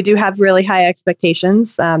 We do have really high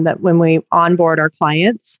expectations that when we onboard our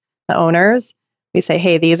clients, the owners, we say,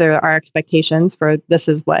 hey, these are our expectations for this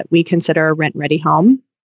is what we consider a rent ready home.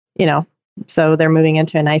 So they're moving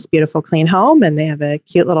into a nice, beautiful, clean home and they have a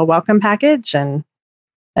cute little welcome package and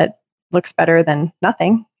it looks better than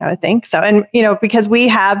nothing, I would think. So, and, because we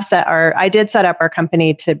have I did set up our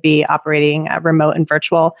company to be operating remote and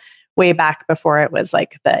virtual way back before it was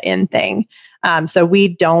like the in thing. So we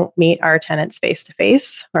don't meet our tenants face to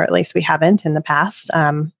face, or at least we haven't in the past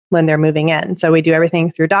when they're moving in. So we do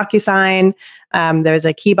everything through DocuSign. There's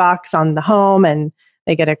a key box on the home and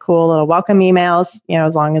they get a cool little welcome emails,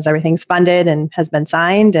 as long as everything's funded and has been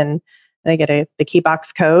signed, and they get the key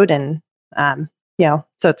box code. And,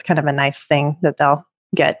 so it's kind of a nice thing that they'll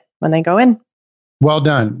get when they go in. Well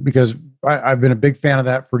done, because I've been a big fan of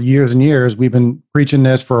that for years and years. We've been preaching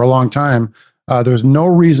this for a long time. There's no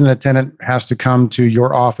reason a tenant has to come to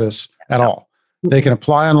your office at all. They can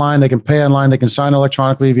apply online, they can pay online, they can sign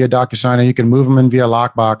electronically via DocuSign, and you can move them in via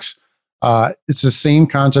lockbox. It's the same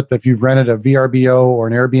concept. If you've rented a VRBO or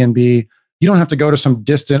an Airbnb, you don't have to go to some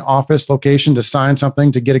distant office location to sign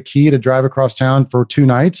something, to get a key to drive across town for 2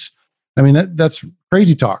 nights. I mean, that's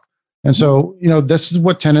crazy talk. And so, this is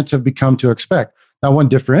what tenants have become to expect. Now, one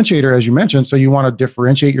differentiator, as you mentioned, so you want to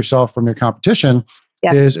differentiate yourself from your competition,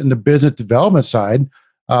 is in the business development side.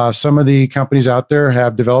 Some of the companies out there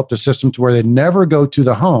have developed a system to where they never go to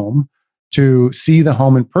the home to see the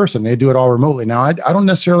home in person. They do it all remotely. Now, I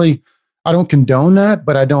don't condone that,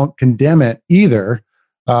 but I don't condemn it either.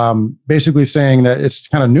 Basically saying that it's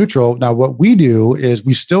kind of neutral. Now, what we do is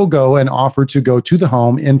we still go and offer to go to the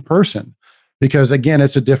home in person, because again,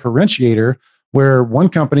 it's a differentiator where one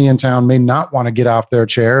company in town may not want to get off their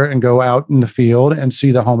chair and go out in the field and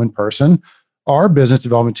see the home in person. Our business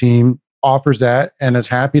development team offers that and is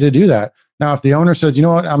happy to do that. Now, if the owner says, you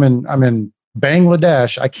know what, I'm in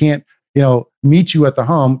Bangladesh, I can't, meet you at the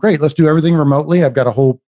home. Great, let's do everything remotely. I've got a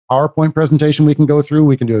whole PowerPoint presentation we can go through.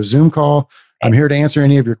 We can do a Zoom call. I'm here to answer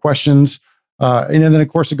any of your questions. And then, of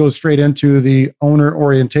course, it goes straight into the owner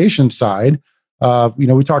orientation side.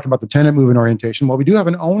 We talked about the tenant moving orientation. Well, we do have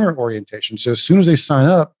an owner orientation. So as soon as they sign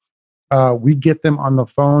up, we get them on the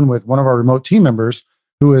phone with one of our remote team members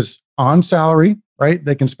who is on salary, right?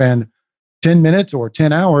 They can spend 10 minutes or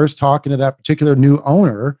 10 hours talking to that particular new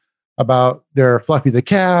owner about their Fluffy the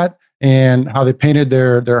cat and how they painted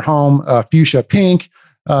their home fuchsia pink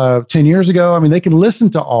 10 years ago. I mean, they can listen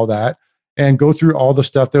to all that and go through all the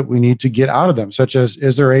stuff that we need to get out of them, such as,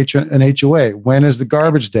 is there an HOA? When is the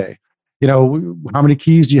garbage day? How many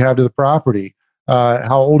keys do you have to the property?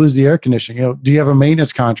 How old is the air conditioning? Do you have a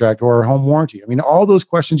maintenance contract or a home warranty? I mean, all those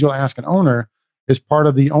questions you'll ask an owner is part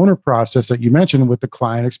of the owner process that you mentioned with the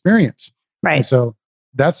client experience. Right. And so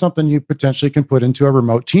that's something you potentially can put into a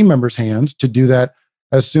remote team member's hands to do that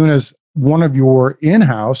as soon as one of your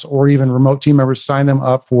in-house or even remote team members sign them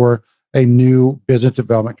up for a new business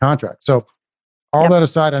development contract. So all that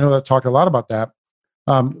aside, I know that I talked a lot about that.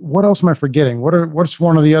 What else am I forgetting? What's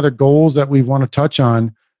one of the other goals that we want to touch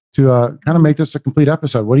on to kind of make this a complete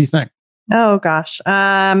episode? What do you think? Oh gosh. We've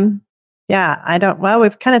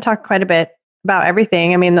kind of talked quite a bit about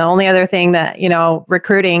everything. I mean, the only other thing that,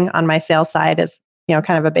 recruiting on my sales side is,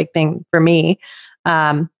 kind of a big thing for me.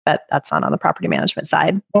 But that's not on the property management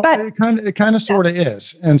side. Well, but it kind of sort of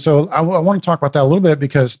is. And so I want to talk about that a little bit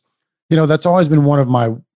because, that's always been one of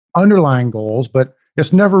my underlying goals, but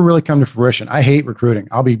it's never really come to fruition. I hate recruiting.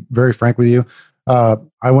 I'll be very frank with you.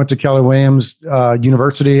 I went to Keller Williams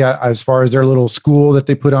University as far as their little school that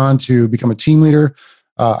they put on to become a team leader.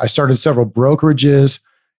 I started several brokerages,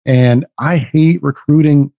 and I hate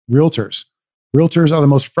recruiting realtors. Realtors are the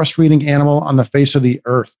most frustrating animal on the face of the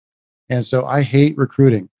earth. And so I hate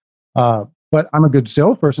recruiting. But I'm a good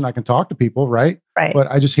salesperson. I can talk to people, right? Right.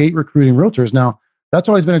 But I just hate recruiting realtors. Now, that's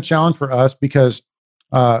always been a challenge for us because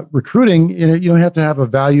recruiting, you have to have a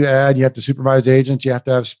value add. You have to supervise agents. You have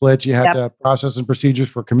to have splits. You have to have processes and procedures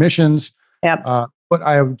for commissions. Yep. But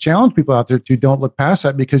I would challenge people out there to don't look past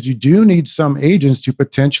that, because you do need some agents to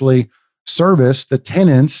potentially service the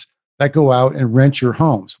tenants that go out and rent your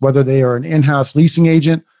homes, whether they are an in-house leasing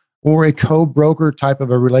agent or a co-broker type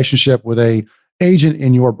of a relationship with a agent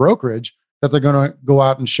in your brokerage that they're going to go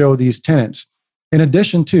out and show these tenants. In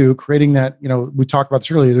addition to creating that, we talked about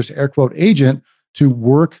this earlier, there's air quote agent to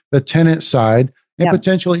work the tenant side and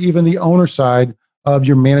potentially even the owner side of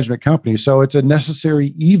your management company. So it's a necessary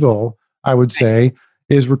evil, I would say,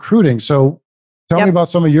 is recruiting. So tell me about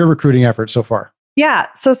some of your recruiting efforts so far. Yeah.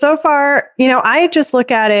 So far, I just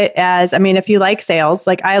look at it as, if you like sales,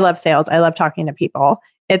 like I love sales, I love talking to people.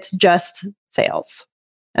 It's just sales.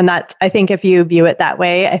 And that's, I think if you view it that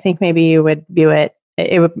way, I think maybe you would view it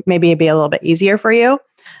would maybe be a little bit easier for you.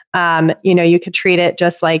 You could treat it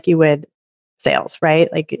just like you would sales,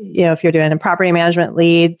 right? Like, if you're doing a property management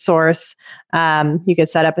lead source, you could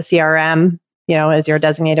set up a CRM, as your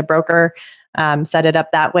designated broker, set it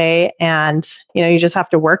up that way. And, you just have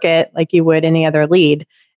to work it like you would any other lead.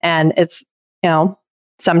 And it's,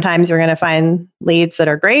 sometimes you're going to find leads that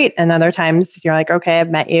are great. And other times you're like, okay, I've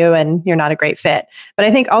met you and you're not a great fit. But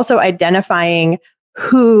I think also identifying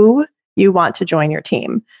who you want to join your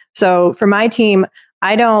team. So for my team,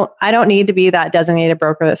 I don't need to be that designated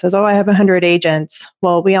broker that says, oh, I have 100 agents.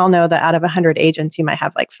 Well, we all know that out of 100 agents, you might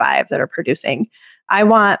have like 5 that are producing. I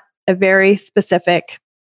want a very specific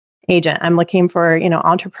agent. I'm looking for,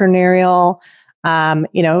 entrepreneurial,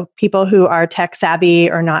 people who are tech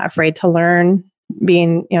savvy or not afraid to learn,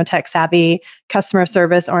 being, tech savvy, customer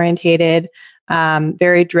service orientated,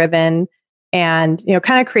 very driven, and,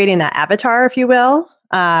 kind of creating that avatar, if you will.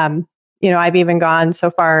 I've even gone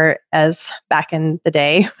so far as back in the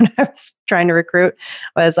day when I was trying to recruit,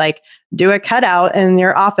 was like, do a cutout in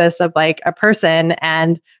your office of like a person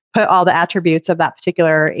and put all the attributes of that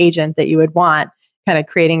particular agent that you would want, kind of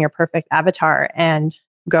creating your perfect avatar and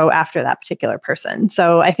go after that particular person.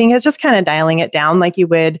 So I think it's just kind of dialing it down like you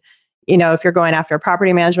would, if you're going after a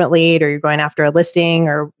property management lead or you're going after a listing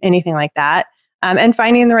or anything like that, and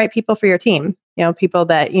finding the right people for your team, people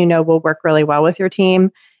that will work really well with your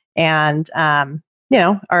team and are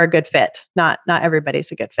a good fit. Not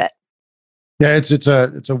everybody's a good fit. Yeah, it's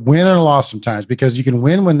a win and a loss sometimes, because you can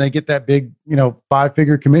win when they get that big,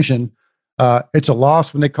 5-figure commission. It's a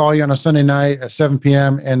loss when they call you on a Sunday night at 7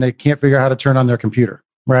 p.m. and they can't figure out how to turn on their computer,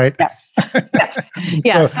 right? Yes. Yes.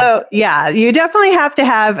 Yeah. So yeah, you definitely have to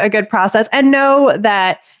have a good process and know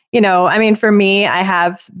that, for me, I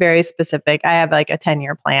have like a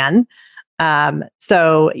 10-year plan.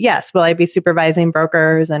 So yes, will I be supervising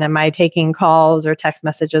brokers, and am I taking calls or text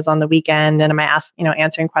messages on the weekend? And am I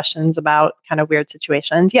answering questions about kind of weird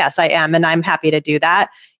situations? Yes, I am. And I'm happy to do that.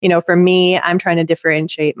 For me, I'm trying to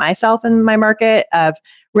differentiate myself in my market of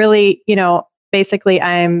really, basically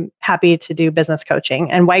I'm happy to do business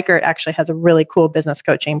coaching, and Weikert actually has a really cool business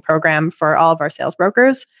coaching program for all of our sales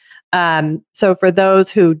brokers. So for those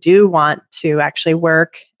who do want to actually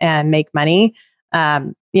work and make money,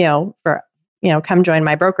 come join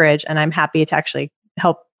my brokerage, and I'm happy to actually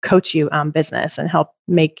help coach you on business and help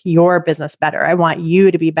make your business better. I want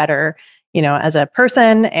you to be better, as a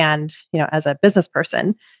person and, as a business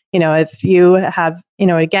person. If you have,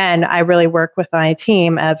 again, I really work with my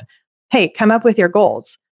team of, hey, come up with your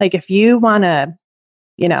goals. Like if you want to,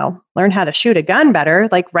 learn how to shoot a gun better,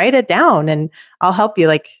 like write it down and I'll help you,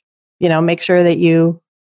 make sure that you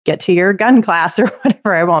get to your gun class or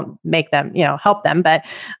whatever. I won't make them, help them, but,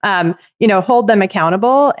 hold them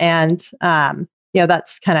accountable. And,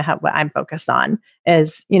 that's kind of what I'm focused on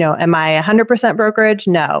is, am I 100% brokerage?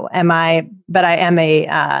 No. But I am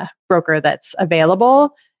a broker that's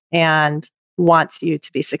available and wants you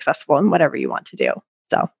to be successful in whatever you want to do.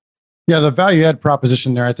 So. Yeah, the value add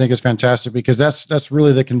proposition there, I think, is fantastic, because that's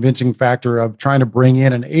really the convincing factor of trying to bring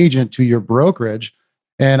in an agent to your brokerage.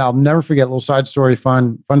 And I'll never forget a little side story,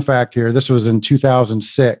 fun fact here. This was in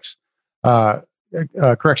 2006.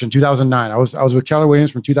 2009. I was with Keller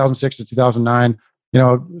Williams from 2006 to 2009.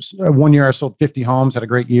 1 year I sold 50 homes, had a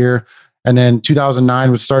great year. And then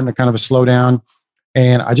 2009 was starting to kind of a slowdown.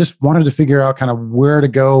 And I just wanted to figure out kind of where to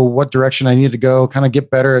go, what direction I needed to go, kind of get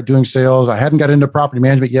better at doing sales. I hadn't got into property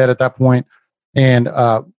management yet at that point, and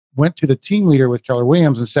went to the team leader with Keller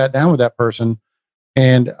Williams and sat down with that person.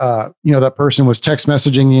 And, that person was text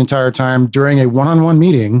messaging the entire time during a one-on-one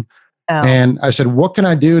meeting. Oh. And I said, what can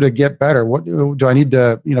I do to get better? What do I need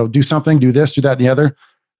to, do something, do this, do that, and the other?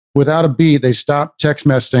 Without a beat, they stopped text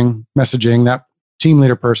messaging. That team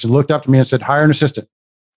leader person looked up to me and said, hire an assistant,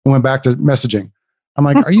 and went back to messaging. I'm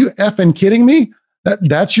like, are you effing kidding me?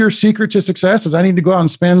 That's your secret to success, is I need to go out and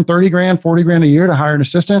spend 30 grand, 40 grand a year to hire an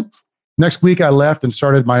assistant? Next week, I left and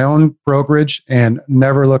started my own brokerage and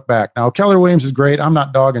never looked back. Now, Keller Williams is great. I'm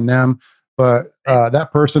not dogging them, but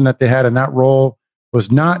that person that they had in that role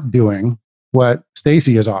was not doing what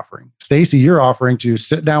Stacey is offering. Stacey, you're offering to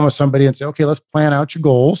sit down with somebody and say, okay, let's plan out your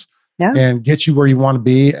goals and get you where you want to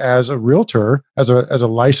be as a realtor, as a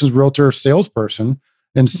licensed realtor salesperson,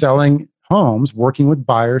 and selling homes, working with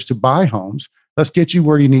buyers to buy homes. Let's get you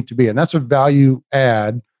where you need to be. And that's a value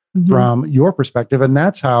add from your perspective. And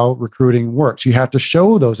that's how recruiting works. You have to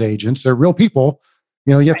show those agents, they're real people.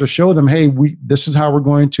 You have to show them, hey, this is how we're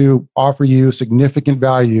going to offer you significant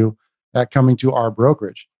value at coming to our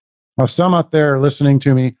brokerage. Now, some out there listening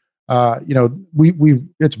to me,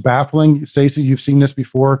 it's baffling. Stacey, you've seen this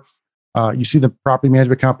before. You see the property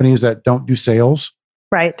management companies that don't do sales.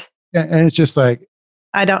 Right. And it's just like,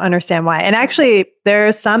 I don't understand why. And actually,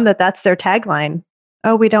 there's some that's their tagline.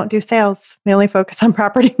 Oh, we don't do sales. We only focus on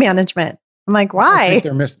property management. I'm like, why? I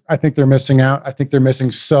think they're missing out. I think they're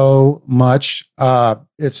missing so much.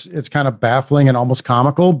 It's kind of baffling and almost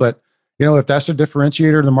comical. But if that's a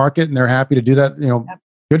differentiator in the market and they're happy to do that,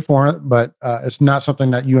 good for it. But it's not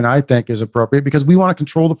something that you and I think is appropriate, because we want to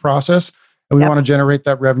control the process and we want to generate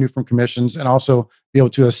that revenue from commissions, and also be able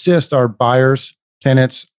to assist our buyers,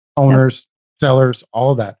 tenants, owners, sellers,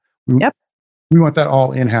 all of that. We want that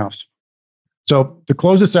all in-house. So to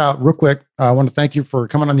close this out real quick, I want to thank you for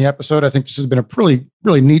coming on the episode. I think this has been a really,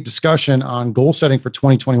 really neat discussion on goal setting for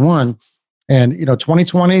 2021. And,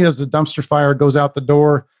 2020, as the dumpster fire goes out the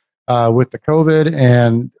door with the COVID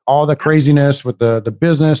and all the craziness with the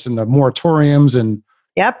business and the moratoriums. And,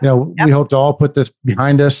 we hope to all put this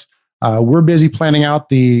behind us. We're busy planning out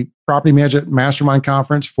the Property Management Mastermind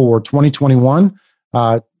Conference for 2021.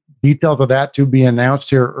 Details of that to be announced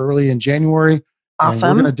here early in January. Awesome.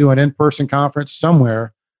 And we're going to do an in-person conference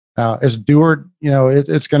somewhere. It's going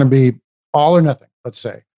to be all or nothing, let's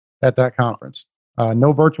say, at that conference.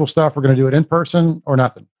 No virtual stuff. We're going to do it in person or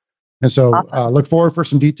nothing. And so look forward for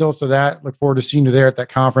some details to that. Look forward to seeing you there at that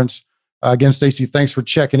conference. Again, Stacey, thanks for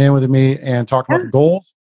checking in with me and talking about the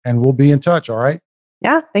goals. And we'll be in touch, all right?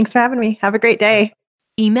 Yeah, thanks for having me. Have a great day.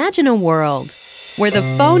 Imagine a world where the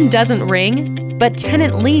phone doesn't ring, but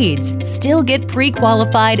tenant leads still get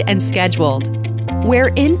pre-qualified and scheduled. Where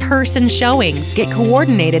in-person showings get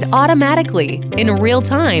coordinated automatically in real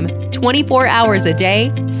time, 24 hours a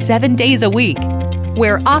day, 7 days a week.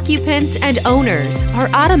 Where occupants and owners are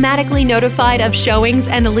automatically notified of showings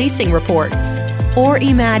and leasing reports. Or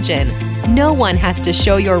imagine no one has to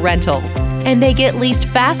show your rentals and they get leased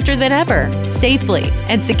faster than ever, safely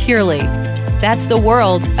and securely. That's the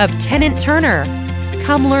world of Tenant Turner.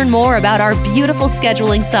 Come learn more about our beautiful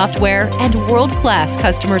scheduling software and world-class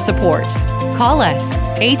customer support. Call us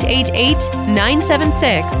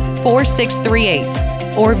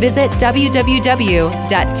 888-976-4638 or visit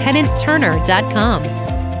www.tenantturner.com.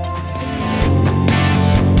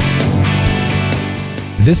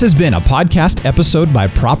 This has been a podcast episode by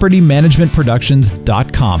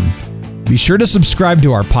PropertyManagementProductions.com. Be sure to subscribe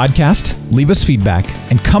to our podcast, leave us feedback,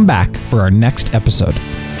 and come back for our next episode.